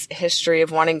Paul's history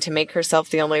of wanting to make herself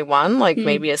the only one, like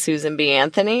maybe a Susan B.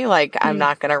 Anthony, like I'm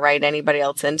not going to write anybody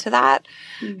else into that.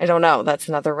 I don't know. That's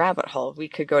another rabbit hole we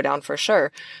could go down for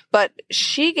sure. But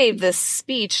she gave this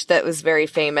speech that was very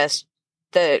famous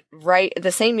the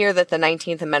same year that the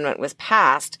 19th Amendment was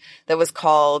passed, that was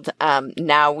called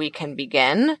Now We Can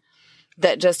Begin,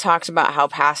 that just talked about how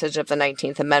passage of the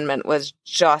 19th Amendment was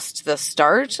just the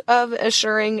start of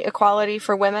assuring equality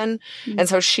for women. And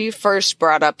so she first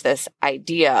brought up this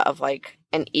idea of like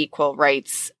an equal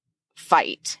rights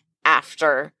fight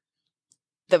after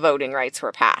the voting rights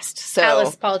were passed. So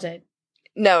Alice Paul did.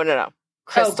 No.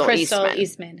 Crystal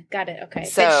Eastman. Got it. Okay.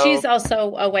 So, but she's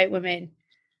also a white woman.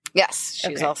 Yes,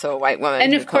 she's also a white woman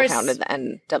and who of course, co-founded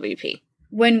the NWP.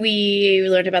 When we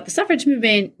learned about the suffrage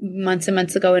movement months and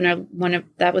months ago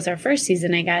that was our first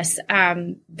season, I guess,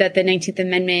 that the 19th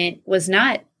Amendment was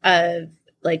not a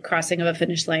like crossing of a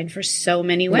finish line for so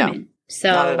many women.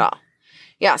 No, not at all.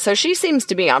 Yeah, so she seems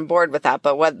to be on board with that,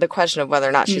 but the question of whether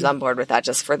or not she's on board with that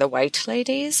just for the white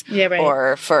ladies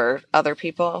or for other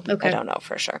people, I don't know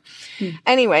for sure.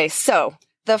 Anyway, so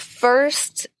the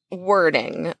first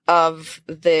wording of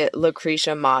the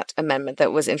Lucretia Mott Amendment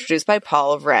that was introduced by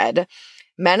Paul read,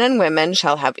 "Men and women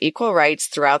shall have equal rights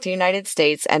throughout the United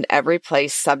States and every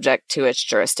place subject to its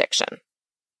jurisdiction."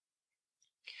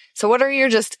 So what are your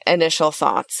just initial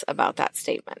thoughts about that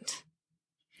statement?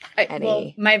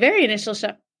 Well, my very initial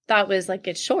thought was like,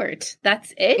 it's short.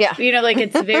 That's it. Yeah. Like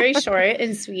it's very short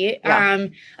and sweet. Yeah.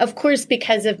 Of course,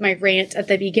 because of my rant at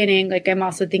the beginning, like I'm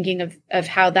also thinking of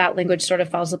how that language sort of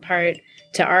falls apart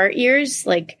to our ears.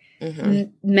 Like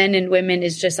men and women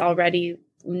is just already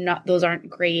not, those aren't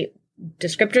great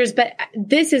descriptors. But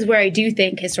this is where I do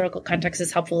think historical context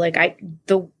is helpful. Like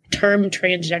the term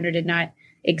transgender did not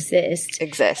exist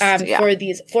for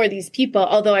these people.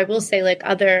 Although I will say like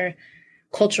other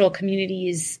cultural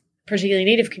communities, particularly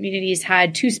Native communities,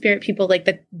 had two-spirit people. Like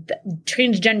the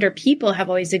transgender people have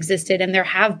always existed, and there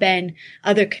have been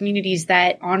other communities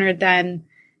that honored them,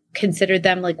 considered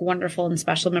them like wonderful and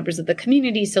special members of the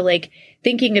community. So like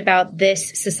thinking about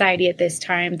this society at this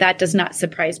time, that does not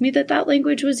surprise me that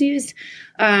language was used.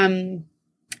 I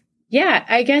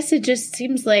guess it just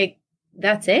seems like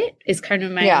that's it is kind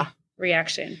of my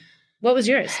reaction. What was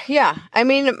yours? Yeah. I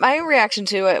mean, my reaction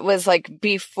to it was like,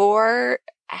 before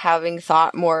having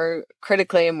thought more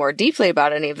critically and more deeply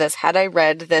about any of this, had I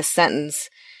read this sentence,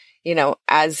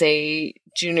 as a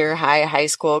junior high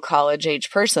school, college age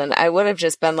person, I would have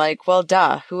just been like, well,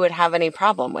 duh, who would have any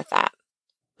problem with that?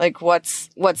 Like, what's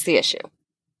the issue?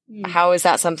 How is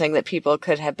that something that people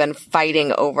could have been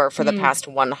fighting over for the past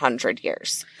 100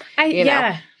 years?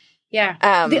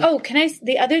 Yeah.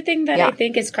 The other thing that I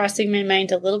think is crossing my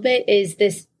mind a little bit is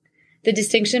the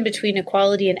distinction between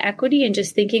equality and equity, and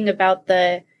just thinking about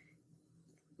the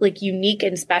like unique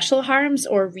and special harms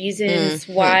or reasons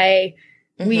why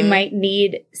we might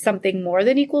need something more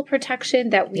than equal protection,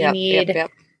 that we need.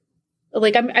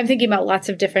 Like I'm thinking about lots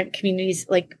of different communities.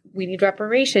 Like we need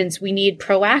reparations. We need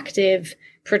proactive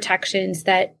protections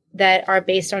that are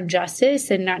based on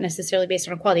justice and not necessarily based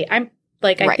on equality.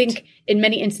 I think in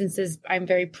many instances, I'm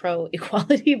very pro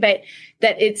equality, but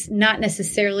that it's not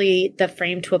necessarily the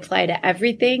frame to apply to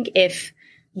everything if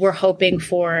we're hoping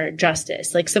for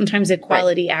justice. Like sometimes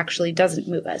equality actually doesn't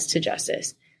move us to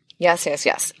justice.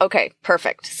 Yes. Okay,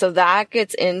 perfect. So that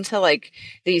gets into like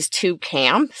these two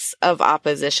camps of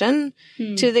opposition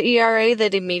to the ERA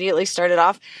that immediately started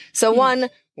off. So one,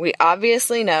 we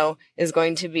obviously know is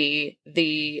going to be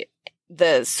the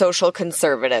social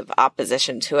conservative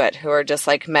opposition to it, who are just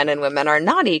like, men and women are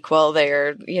not equal. They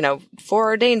are,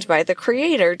 foreordained by the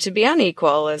Creator to be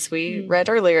unequal, as we read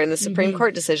earlier in the Supreme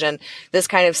Court decision. This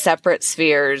kind of separate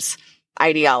spheres,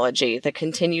 ideology that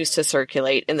continues to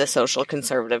circulate in the social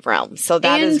conservative realm. So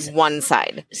that is one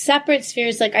side. Separate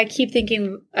spheres, like I keep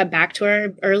thinking back to our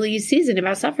early season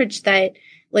about suffrage, that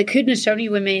like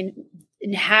Haudenosaunee women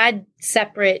had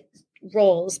separate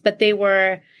roles, but they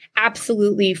were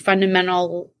absolutely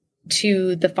fundamental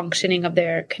to the functioning of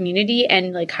their community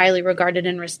and like highly regarded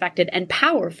and respected and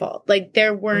powerful. Like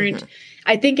there weren't,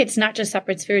 I think it's not just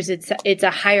separate spheres. It's a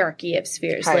hierarchy of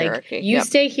spheres. Like you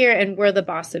stay here and we're the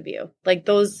boss of you. Like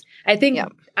those, I think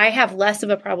I have less of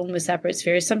a problem with separate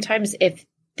spheres sometimes if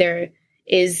there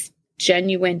is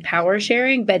genuine power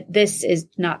sharing, but this is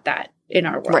not that in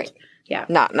our world. Right. Yeah.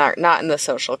 Not in the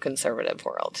social conservative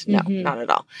world. No, not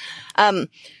at all.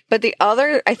 But the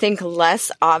other, I think,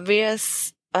 less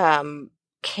obvious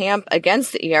camp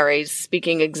against the ERA,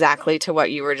 speaking exactly to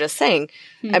what you were just saying.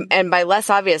 And by less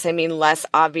obvious, I mean less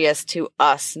obvious to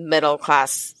us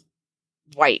middle-class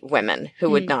white women who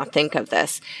would not think of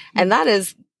this. And that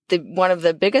is one of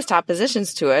the biggest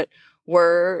oppositions to it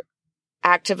were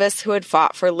activists who had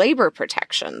fought for labor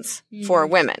protections for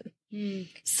women.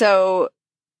 So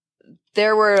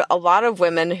there were a lot of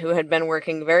women who had been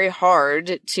working very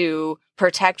hard to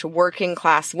protect working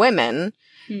class women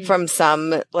from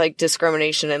some like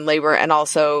discrimination in labor, and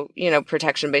also, you know,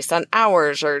 protection based on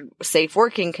hours or safe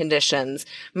working conditions,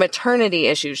 maternity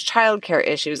issues, childcare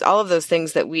issues, all of those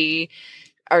things that we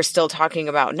are still talking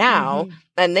about now.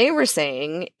 And they were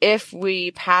saying, if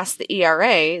we pass the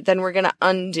ERA, then we're going to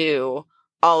undo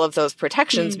all of those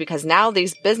protections because now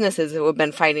these businesses who have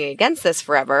been fighting against this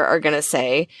forever are going to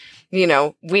say, you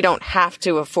know, we don't have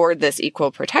to afford this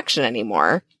equal protection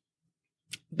anymore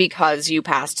because you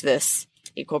passed this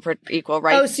equal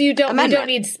right. Oh, so we don't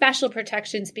need special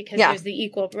protections because there's the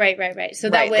equal, right. So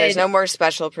that would, there's no more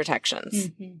special protections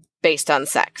based on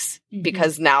sex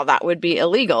because now that would be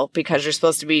illegal because you're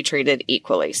supposed to be treated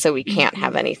equally. So we can't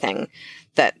have anything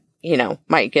that, you know,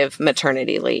 might give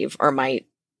maternity leave or might,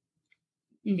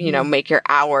 you know, make your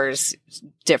hours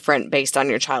different based on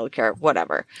your childcare,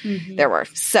 whatever there were.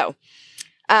 So,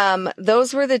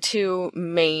 those were the two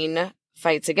main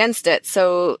fights against it.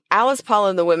 So Alice Paul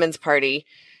and the Women's Party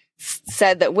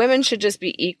said that women should just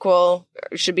be equal,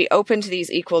 should be open to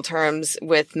these equal terms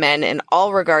with men in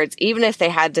all regards, even if they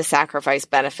had to sacrifice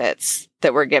benefits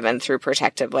that were given through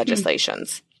protective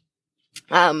legislations.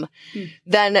 Then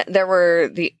there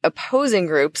were the opposing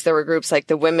groups. There were groups like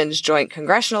the Women's Joint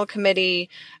Congressional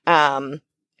Committee,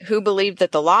 who believed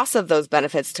that the loss of those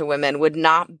benefits to women would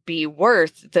not be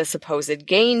worth the supposed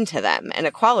gain to them and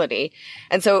equality.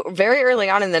 And so very early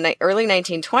on in the early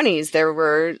 1920s, there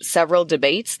were several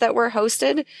debates that were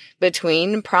hosted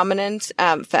between prominent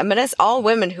feminists, all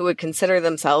women who would consider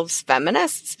themselves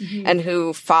feminists and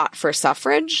who fought for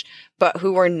suffrage, but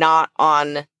who were not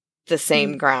on the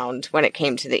same ground when it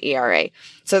came to the ERA.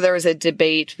 So there was a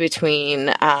debate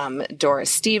between Doris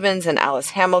Stevens and Alice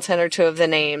Hamilton are two of the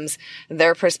names,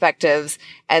 their perspectives,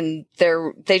 and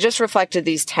they just reflected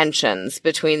these tensions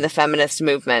between the feminist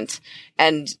movement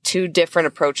and two different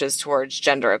approaches towards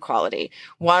gender equality.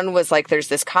 One was like there's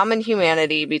this common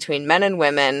humanity between men and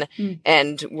women,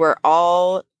 and we're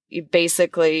all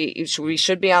basically, we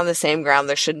should be on the same ground.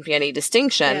 There shouldn't be any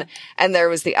distinction. Yeah. And there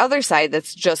was the other side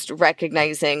that's just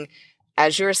recognizing,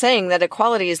 as you were saying, that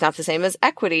equality is not the same as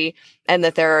equity and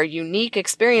that there are unique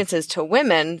experiences to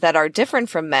women that are different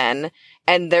from men.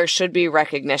 And there should be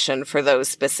recognition for those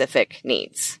specific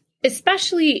needs.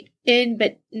 Especially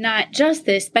but not just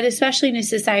this, but especially in a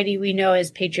society we know is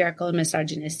patriarchal and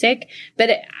misogynistic.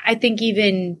 But I think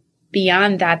even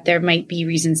beyond that, there might be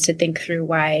reasons to think through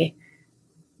why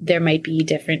there might be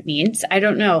different needs. I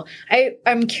don't know.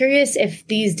 I'm curious if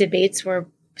these debates were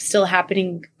still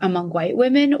happening among white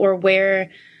women or where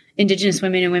Indigenous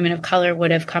women and women of color would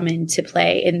have come into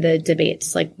play in the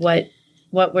debates. Like what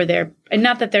were there? And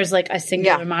not that there's like a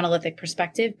singular monolithic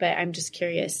perspective, but I'm just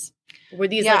curious. Were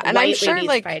these like white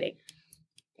ladies fighting?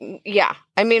 Yeah.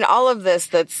 I mean, all of this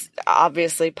that's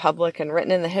obviously public and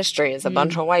written in the history is a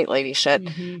bunch of white lady shit.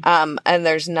 And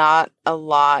there's not a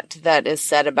lot that is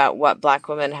said about what Black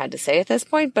women had to say at this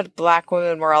point, but Black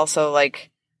women were also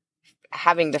like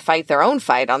having to fight their own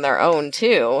fight on their own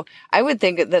too. I would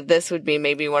think that this would be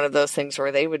maybe one of those things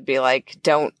where they would be like,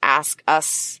 don't ask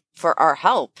us for our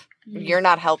help. You're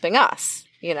not helping us,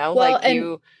 you know,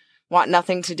 you want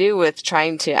nothing to do with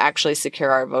trying to actually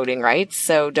secure our voting rights.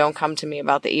 So don't come to me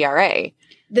about the ERA.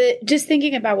 Just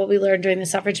thinking about what we learned during the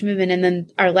suffrage movement and then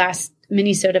our last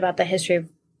mini-sode about the history of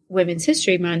Women's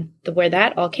History Month, where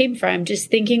that all came from, just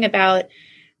thinking about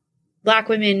Black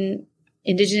women,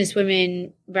 Indigenous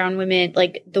women, brown women,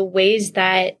 like the ways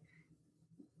that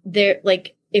they're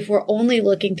like if we're only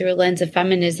looking through a lens of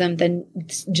feminism, then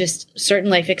just certain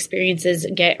life experiences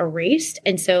get erased.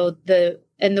 And so the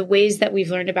ways that we've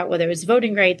learned about whether it's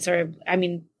voting rights or,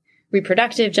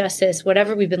 reproductive justice,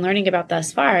 whatever we've been learning about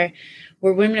thus far,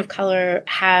 where women of color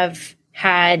have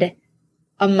had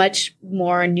a much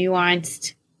more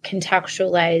nuanced,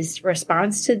 contextualized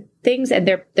response to things, and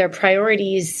their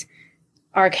priorities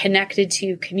are connected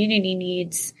to community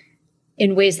needs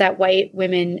in ways that white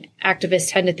women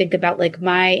activists tend to think about, like,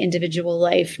 my individual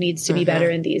life needs to be better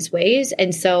in these ways.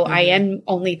 And so I am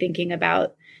only thinking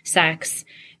about sex,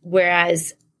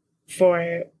 whereas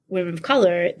for women of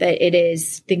color, that it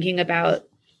is thinking about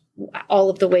all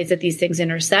of the ways that these things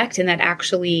intersect, and that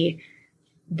actually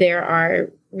there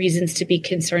are reasons to be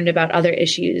concerned about other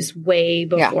issues way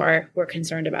before we're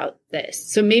concerned about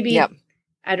this. So maybe,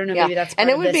 I don't know, maybe that's part and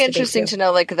it of would this be interesting debate to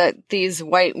know, like, that these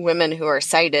white women who are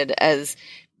cited as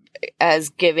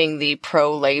giving the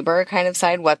pro-labor kind of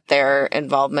side, what their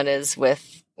involvement is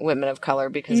with women of color,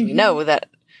 because we know that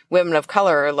women of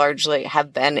color largely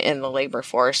have been in the labor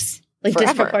force, like,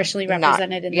 forever. Disproportionately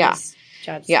represented in those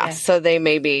jobs. Yeah, so they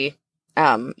may be,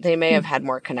 they may have had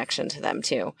more connection to them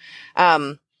too.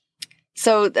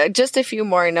 So just a few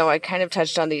more. I know I kind of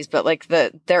touched on these, but like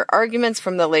their arguments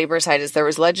from the labor side is there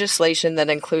was legislation that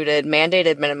included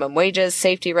mandated minimum wages,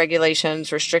 safety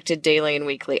regulations, restricted daily and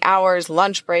weekly hours,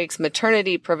 lunch breaks,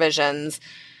 maternity provisions,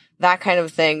 that kind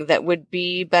of thing that would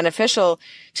be beneficial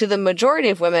to the majority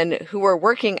of women who were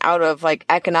working out of, like,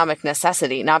 economic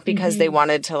necessity, not because they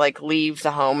wanted to, like, leave the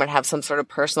home and have some sort of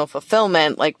personal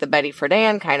fulfillment, like the Betty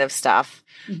Friedan kind of stuff,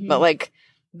 but, like,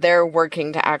 they're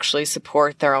working to actually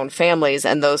support their own families,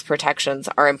 and those protections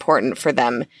are important for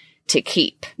them to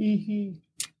keep.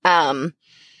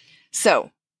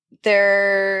 So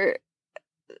they're,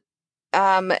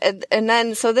 and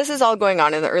then, so this is all going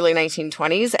on in the early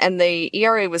 1920s, and the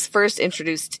ERA was first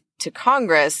introduced to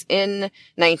Congress in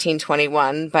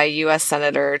 1921 by U.S.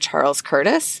 Senator Charles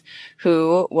Curtis,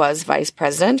 who was vice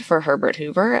president for Herbert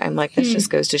Hoover. I'm like, this just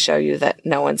goes to show you that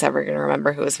no one's ever going to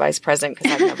remember who was vice president,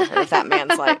 because I've never heard of that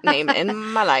man's name in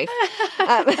my life.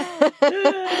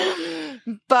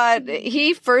 But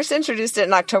he first introduced it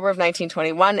in October of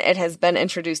 1921.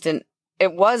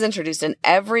 It was introduced in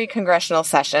every congressional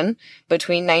session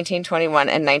between 1921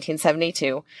 and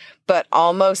 1972, but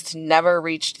almost never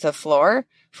reached the floor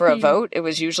for a vote. It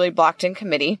was usually blocked in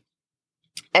committee,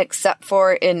 except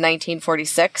for in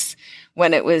 1946,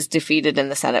 when it was defeated in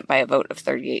the Senate by a vote of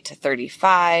 38 to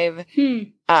 35,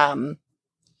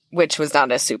 which was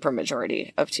not a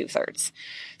supermajority of 2/3.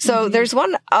 So there's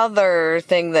one other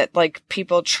thing that, like,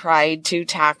 people tried to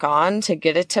tack on to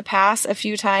get it to pass a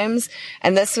few times,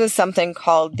 and this was something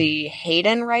called the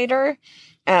Hayden Rider.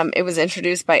 It was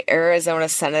introduced by Arizona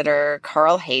Senator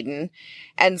Carl Hayden,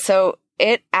 and so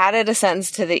it added a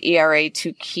sentence to the ERA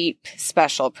to keep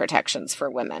special protections for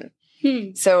women.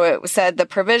 So it said, the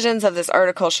provisions of this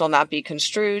article shall not be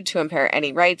construed to impair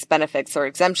any rights, benefits, or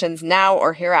exemptions now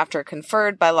or hereafter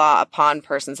conferred by law upon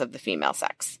persons of the female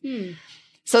sex.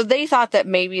 So they thought that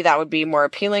maybe that would be more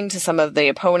appealing to some of the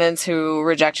opponents who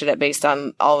rejected it based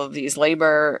on all of these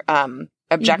labor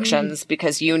objections,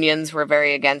 because unions were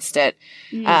very against it.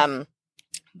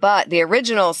 But the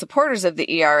original supporters of the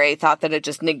ERA thought that it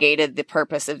just negated the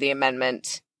purpose of the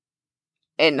amendment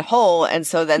in whole, and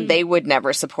so then they would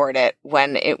never support it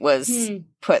when it was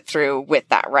put through with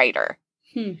that rider.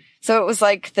 So it was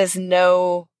like this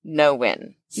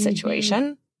no-win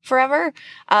situation forever.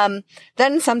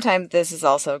 Then sometime, this is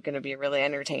also going to be really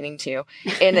entertaining too.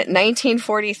 In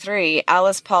 1943,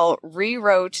 Alice Paul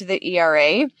rewrote the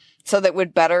ERA so that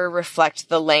would better reflect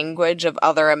the language of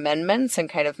other amendments and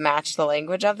kind of match the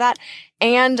language of that.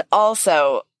 And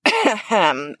also,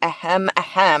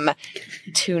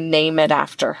 to name it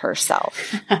after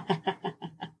herself.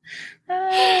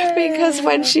 Because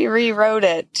when she rewrote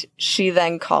it, she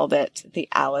then called it the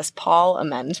Alice Paul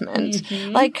Amendment.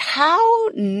 Like, how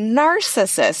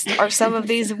narcissist are some of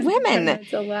these women?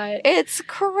 That's a lot. It's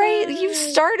crazy. You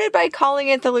started by calling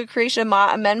it the Lucretia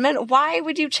Mott Amendment. Why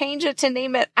would you change it to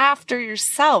name it after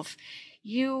yourself?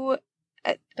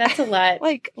 That's a lot.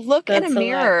 Like, look in a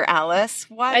mirror, Alice.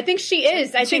 What? I think she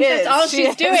is. I think that's all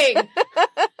she's doing.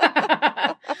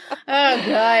 Oh,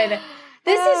 God.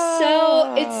 This is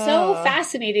it's so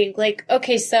fascinating. Like,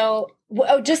 okay, so,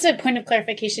 just a point of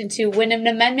clarification too. When an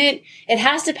amendment, it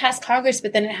has to pass Congress,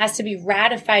 but then it has to be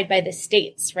ratified by the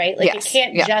states, right? Like, it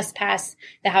can't just pass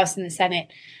the House and the Senate.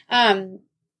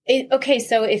 Okay,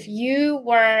 so if you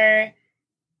were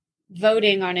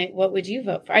voting on it, what would you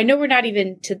vote for? I know we're not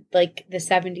even to, like, the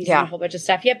 70s and a whole bunch of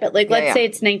stuff yet, but, like, let's say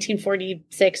it's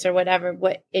 1946 or whatever,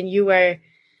 and you were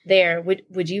there.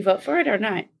 Would you vote for it or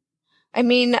not? I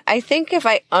mean, I think if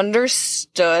I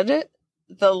understood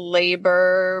the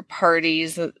Labor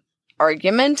Party's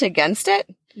argument against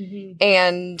it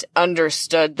and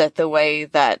understood that the way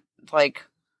that, like,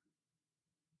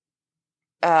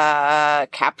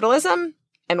 capitalism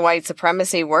and white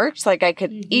supremacy works, like, I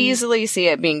could easily see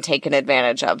it being taken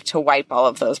advantage of to wipe all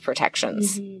of those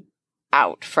protections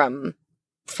out from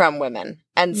women.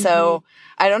 And so,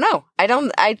 I don't know.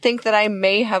 I think that I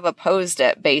may have opposed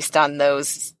it based on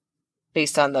those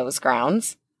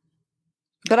grounds.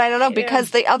 But I don't know,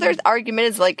 because the other argument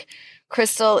is, like,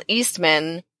 Crystal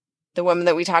Eastman, the woman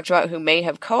that we talked about who may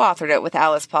have co-authored it with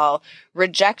Alice Paul,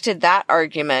 rejected that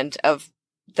argument of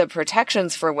the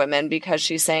protections for women because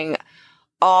she's saying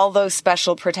all those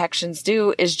special protections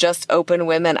do is just open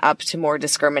women up to more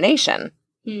discrimination.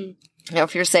 You know,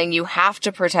 if you're saying you have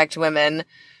to protect women,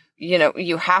 you know,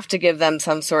 you have to give them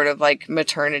some sort of, like,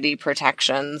 maternity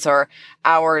protections or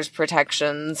hours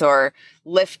protections or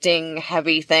lifting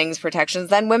heavy things protections,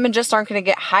 then women just aren't going to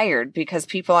get hired because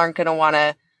people aren't going to want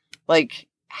to, like,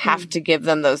 have to give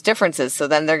them those differences. So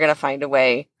then they're going to find a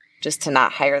way just to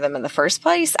not hire them in the first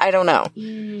place. I don't know.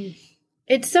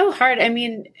 It's so hard. I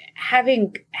mean,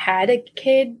 having had a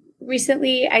kid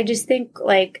recently, I just think,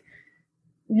 like,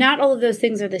 not all of those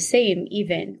things are the same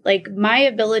even. Like, my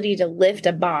ability to lift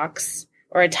a box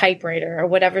or a typewriter or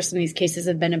whatever some of these cases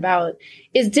have been about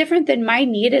is different than my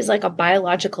need as, like, a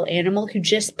biological animal who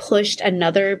just pushed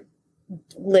another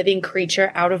living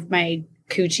creature out of my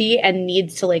coochie and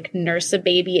needs to, like, nurse a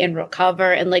baby and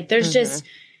recover. And, like, there's just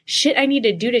shit I need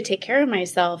to do to take care of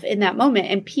myself in that moment.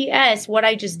 And P.S., what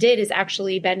I just did is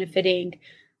actually benefiting,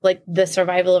 like, the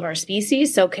survival of our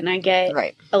species. So can I get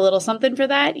a little something for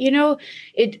that? You know,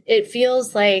 it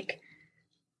feels like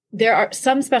there are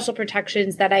some special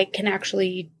protections that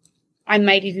I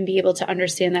might even be able to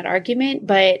understand that argument,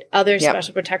 but other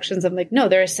special protections, I'm like, no,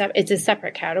 it's a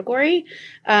separate category.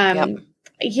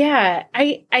 Yeah.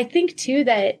 I think too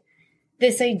that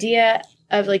this idea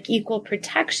of, like, equal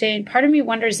protection, part of me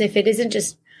wonders if it isn't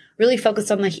just really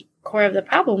focused on the core of the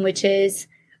problem, which is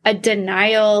a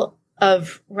denial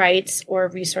of rights or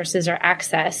resources or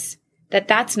access,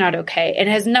 that's not okay. And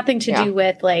it has nothing to do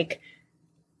with, like,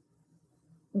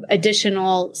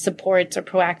 additional supports or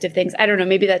proactive things. I don't know.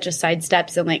 Maybe that just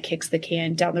sidesteps and, like, kicks the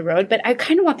can down the road. But I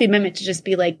kind of want the amendment to just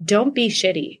be like, don't be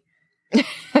shitty,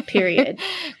 period.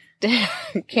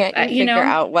 Can't you figure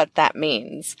out what that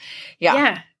means?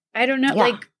 Yeah. I don't know.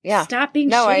 Like, stop being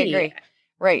shitty. No, I agree.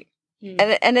 Right.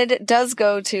 And it does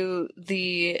go to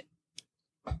the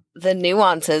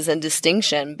nuances and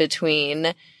distinction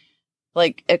between,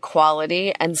 like,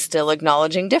 equality and still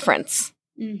acknowledging difference.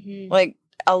 Like,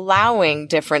 allowing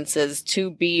differences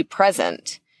to be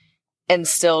present and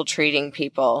still treating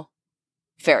people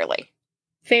fairly.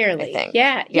 I think.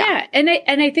 Yeah. And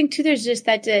I think too, there's just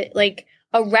that, like,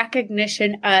 a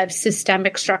recognition of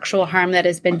systemic structural harm that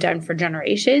has been done for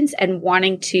generations and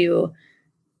wanting to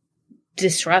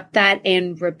disrupt that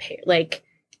and repair, like,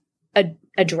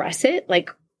 address it,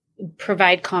 like,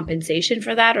 provide compensation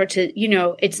for that, or to, you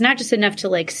know, it's not just enough to,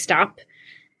 like, stop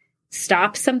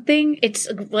something. It's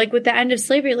like with the end of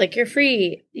slavery, like, you're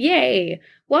free. Yay.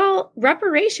 Well,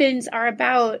 reparations are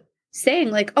about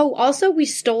saying, like, oh, also we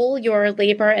stole your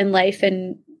labor and life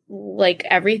and, like,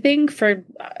 everything for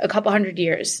a couple hundred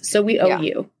years. So we owe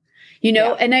you, you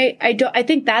know? And I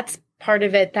think that's part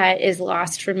of it that is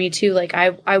lost for me too. Like,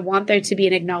 I want there to be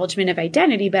an acknowledgement of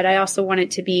identity, but I also want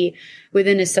it to be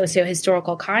within a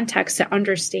socio-historical context to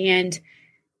understand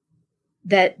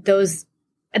that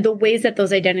the ways that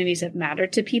those identities have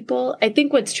mattered to people. I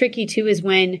think what's tricky too is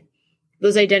when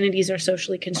those identities are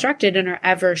socially constructed and are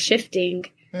ever shifting,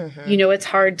 you know, it's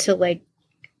hard to, like,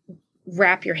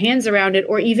 wrap your hands around it.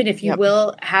 Or even if you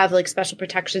will have, like, special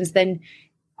protections, then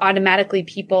automatically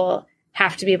people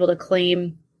have to be able to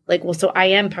claim, like, well, so I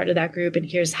am part of that group and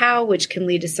here's how, which can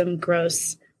lead to some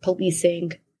gross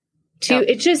policing too.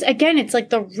 It's just, again, it's like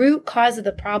the root cause of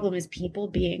the problem is people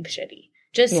being shitty.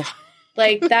 Just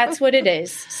like, that's what it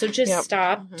is. So just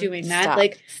stop doing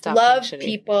that. Stop love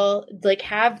people, like,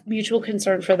 have mutual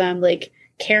concern for them, like,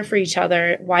 care for each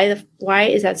other. Why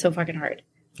is that so fucking hard?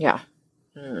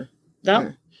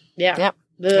 No? Yeah.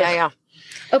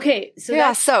 Okay.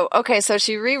 So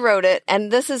she rewrote it,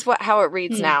 and this is how it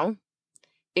reads now.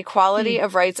 Equality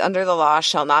of rights under the law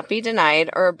shall not be denied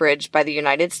or abridged by the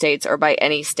United States or by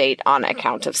any state on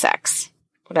account of sex.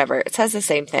 Whatever. It says the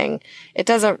same thing. It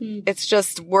doesn't, it's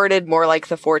just worded more like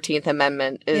the 14th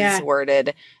Amendment is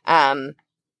worded. And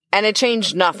it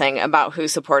changed nothing about who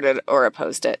supported or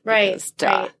opposed it. Because,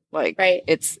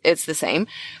 it's the same.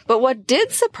 But what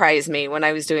did surprise me when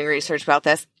I was doing research about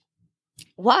this,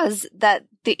 was that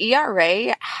the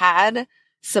ERA had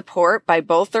support by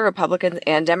both the Republican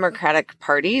and Democratic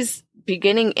parties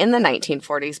beginning in the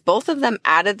 1940s. Both of them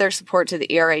added their support to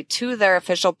the ERA to their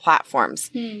official platforms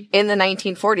in the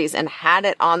 1940s and had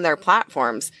it on their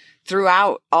platforms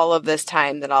throughout all of this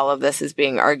time that all of this is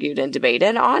being argued and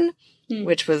debated on,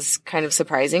 which was kind of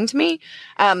surprising to me.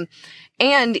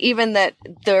 And even that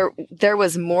there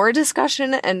was more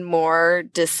discussion and more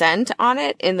dissent on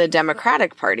it in the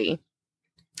Democratic Party.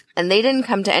 And they didn't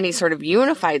come to any sort of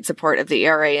unified support of the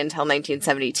ERA until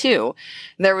 1972.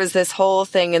 There was this whole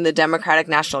thing in the Democratic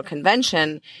National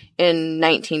Convention in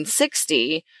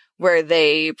 1960 where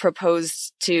they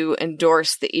proposed to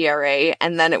endorse the ERA,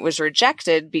 and then it was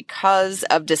rejected because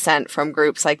of dissent from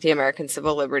groups like the American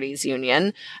Civil Liberties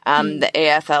Union, the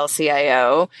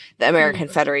AFL-CIO, the American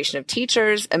Federation of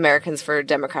Teachers, Americans for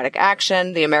Democratic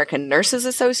Action, the American Nurses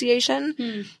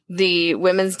Association, the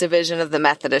Women's Division of the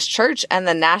Methodist Church, and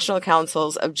the National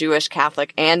Councils of Jewish,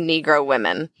 Catholic, and Negro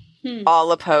Women.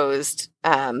 All opposed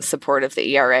support of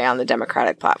the ERA on the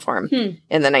Democratic platform in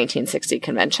the 1960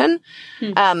 convention.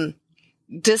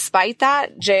 Despite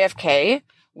that, JFK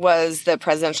was the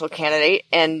presidential candidate,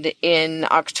 and in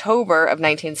October of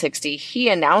 1960, he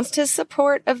announced his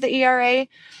support of the ERA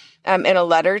in a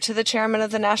letter to the chairman of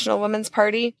the National Women's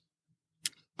Party.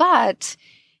 But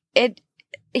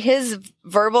his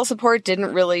verbal support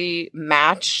didn't really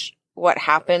match what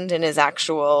happened in his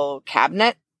actual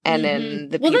cabinet. And in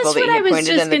the people that he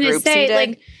appointed in the groups he did.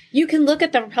 Like, you can look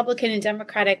at the Republican and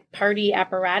Democratic Party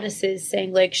apparatuses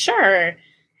saying, like, sure.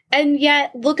 And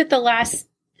yet, look at the last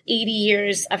 80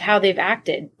 years of how they've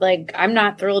acted. Like, I'm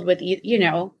not thrilled with,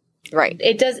 Right.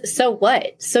 It does. So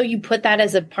what? So you put that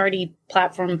as a party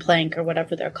platform plank or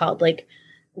whatever they're called. Like,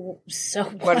 so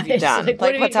what have you done?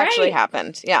 Like what's actually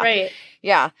happened? Yeah. Right.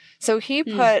 Yeah. So he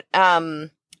put,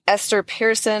 Esther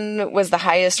Pearson was the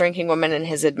highest ranking woman in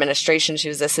his administration. She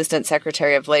was Assistant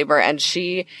Secretary of Labor, and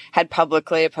she had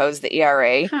publicly opposed the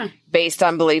ERA based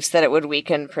on beliefs that it would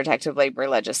weaken protective labor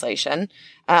legislation.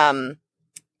 And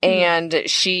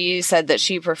she said that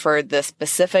she preferred the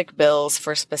specific bills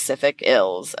for specific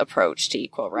ills approach to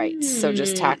equal rights. So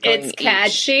just tackling it's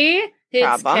catchy.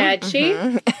 It's catchy.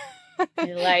 I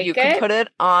like you can put it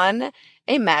on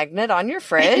a magnet on your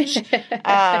fridge.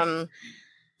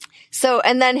 So,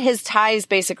 and then his ties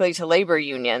basically to labor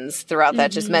unions throughout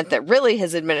that just meant that really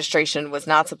his administration was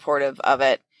not supportive of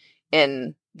it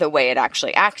in the way it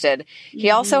actually acted.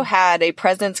 He also had a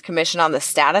President's Commission on the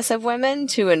Status of Women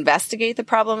to investigate the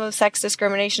problem of sex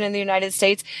discrimination in the United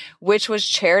States, which was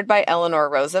chaired by Eleanor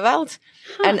Roosevelt.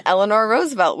 And Eleanor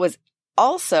Roosevelt was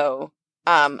also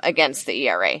against the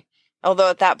ERA. Although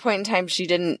at that point in time,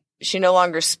 she no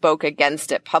longer spoke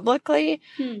against it publicly.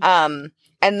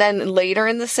 And then later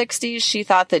in the 60s, she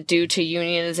thought that due to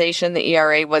unionization, the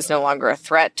ERA was no longer a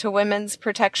threat to women's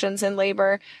protections in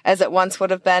labor as it once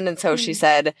would have been. And so she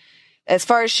said, as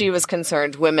far as she was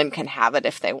concerned, women can have it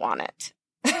if they want it.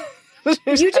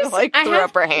 You just threw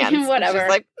up her hands. Whatever. She's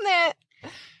like, nah,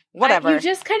 whatever. You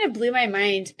just kind of blew my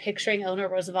mind picturing Eleanor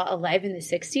Roosevelt alive in the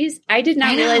 60s. I did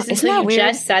not realize until you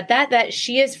just said that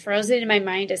she is frozen in my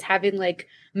mind as having like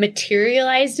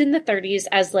materialized in the 30s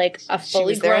as like a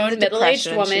fully grown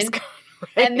middle-aged woman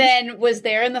and then was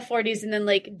there in the 40s and then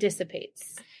like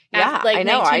dissipates. Yeah, after, like, I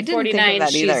know. I didn't think of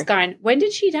that either. She's gone. When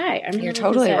did she die? You're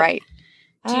totally right.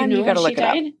 Do you know you gotta when look she it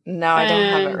died? up. No, I don't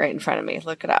have it right in front of me.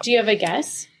 Look it up. Do you have a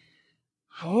guess?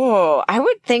 Oh, I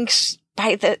would think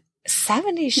by the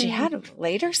 70s she had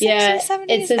later 60s, yeah, 70s?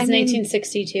 It says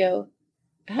 1962.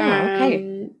 Oh,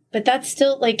 okay. But that's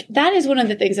still, like, that is one of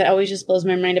the things that always just blows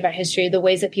my mind about history, the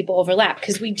ways that people overlap.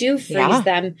 Because we do freeze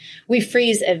them. We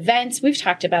freeze events. We've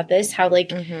talked about this, how,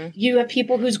 like, you have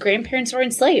people whose grandparents were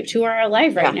enslaved who are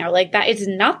alive right now. Like, that is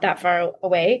not that far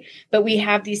away. But we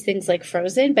have these things, like,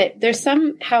 frozen. But there's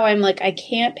somehow I'm like, I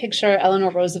can't picture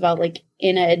Eleanor Roosevelt, like,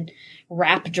 in a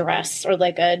wrap dress or,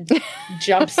 like, a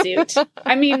jumpsuit.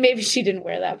 I mean, maybe she didn't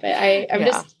wear that. But I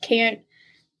just can't.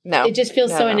 No. It just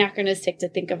feels so anachronistic to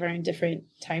think of her in different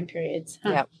time periods.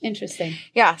 Yep. Interesting.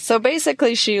 Yeah. So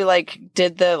basically she like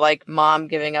did the like mom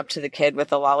giving up to the kid with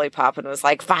the lollipop and was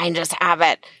like, fine, just have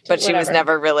it. But she was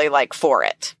never really like for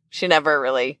it. She never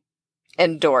really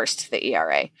endorsed the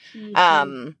ERA.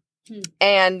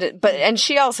 And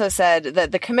she also said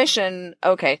that the commission,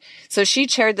 so she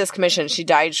chaired this commission. She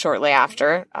died shortly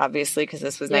after, obviously, because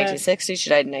this was 1960. She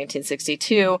died in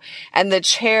 1962. And the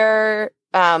chair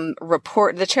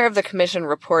the chair of the commission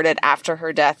reported after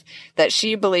her death that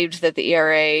she believed that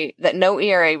that no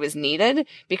ERA was needed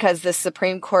because the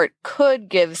Supreme Court could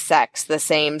give sex the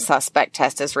same suspect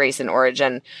test as race and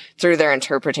origin through their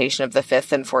interpretation of the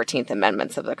 5th and 14th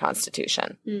Amendments of the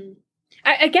Constitution.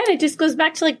 Again, it just goes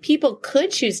back to like people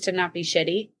could choose to not be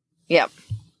shitty. Yep.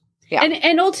 Yeah.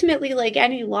 And ultimately, like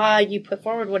any law you put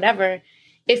forward, whatever,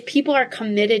 if people are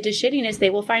committed to shittiness, they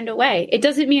will find a way. It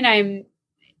doesn't mean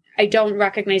I don't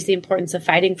recognize the importance of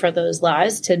fighting for those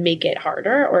laws to make it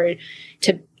harder or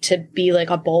to be like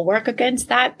a bulwark against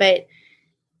that. But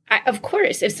of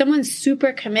course, if someone's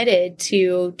super committed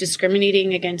to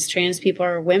discriminating against trans people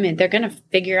or women, they're going to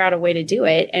figure out a way to do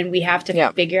it. And we have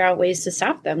to figure out ways to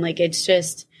stop them. Like it's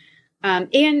just,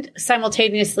 and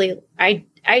simultaneously,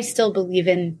 I still believe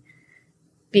in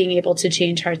being able to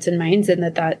change hearts and minds, and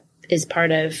that is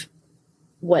part of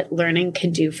what learning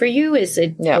can do for you. Is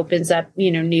it opens up,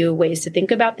 new ways to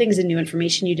think about things and new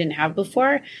information you didn't have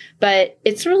before. But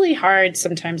it's really hard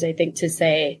sometimes, I think, to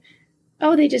say,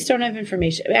 oh, they just don't have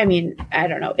information. I mean, I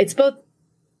don't know. It's both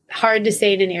hard to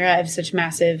say in an era of such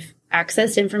massive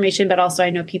access to information, but also I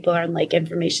know people are in like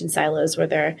information silos where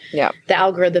the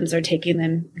algorithms are taking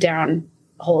them down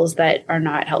holes that are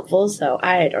not helpful. So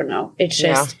I don't know. It's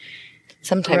just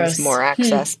sometimes gross. More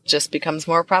access just becomes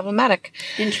more problematic.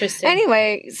 Interesting.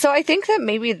 Anyway, so I think that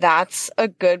maybe that's a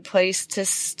good place to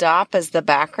stop as the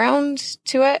background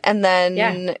to it. And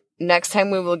then next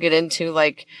time we will get into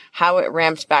like how it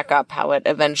ramped back up, how it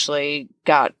eventually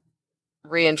got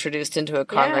reintroduced into a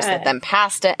Congress that then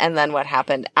passed it, and then what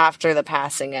happened after the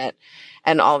passing it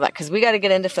and all that. Because we got to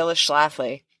get into Phyllis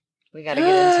Schlafly. We got to get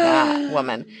into that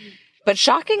woman. But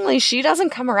shockingly, she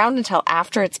doesn't come around until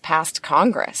after it's passed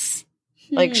Congress.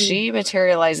 Like she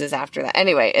materializes after that.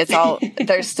 Anyway, it's all,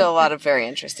 there's still a lot of very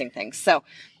interesting things. So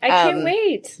I can't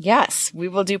wait. Yes, we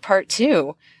will do part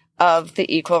 2 of the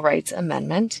Equal Rights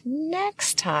Amendment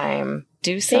next time.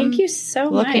 Thank you so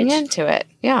much. Looking into it.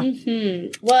 Yeah.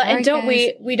 Mm-hmm. Well, all and don't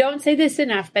we don't say this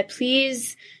enough, but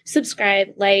please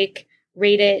subscribe, like,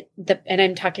 rate it. And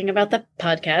I'm talking about the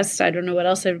podcast. I don't know what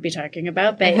else I would be talking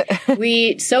about, but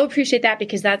we so appreciate that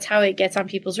because that's how it gets on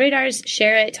people's radars.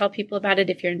 Share it. Tell people about it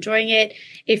if you're enjoying it.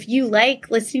 If you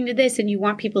like listening to this and you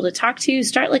want people to talk to,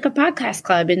 start like a podcast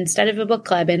club instead of a book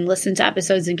club and listen to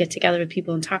episodes and get together with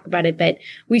people and talk about it. But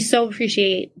we so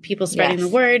appreciate people spreading the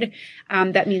word.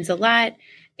 That means a lot.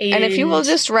 And if you will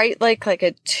just write like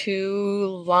a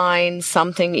 2-line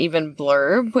something even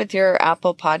blurb with your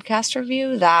Apple Podcast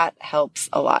review, that helps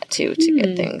a lot too to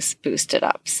get things boosted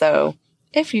up. So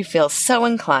if you feel so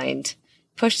inclined,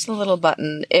 push the little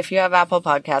button. If you have Apple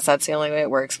Podcasts, that's the only way it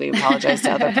works. We apologize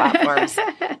to other platforms.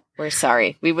 We're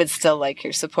sorry. We would still like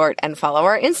your support, and follow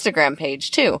our Instagram page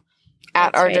too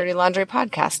at Our Dirty Laundry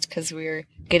Podcast because we're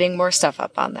getting more stuff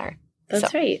up on there.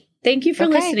 That's right. Thank you for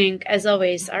listening, as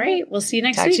always. All right. We'll see you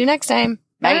next week. Talk to you next time.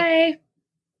 Bye.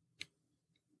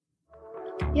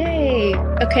 Yay.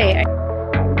 Okay.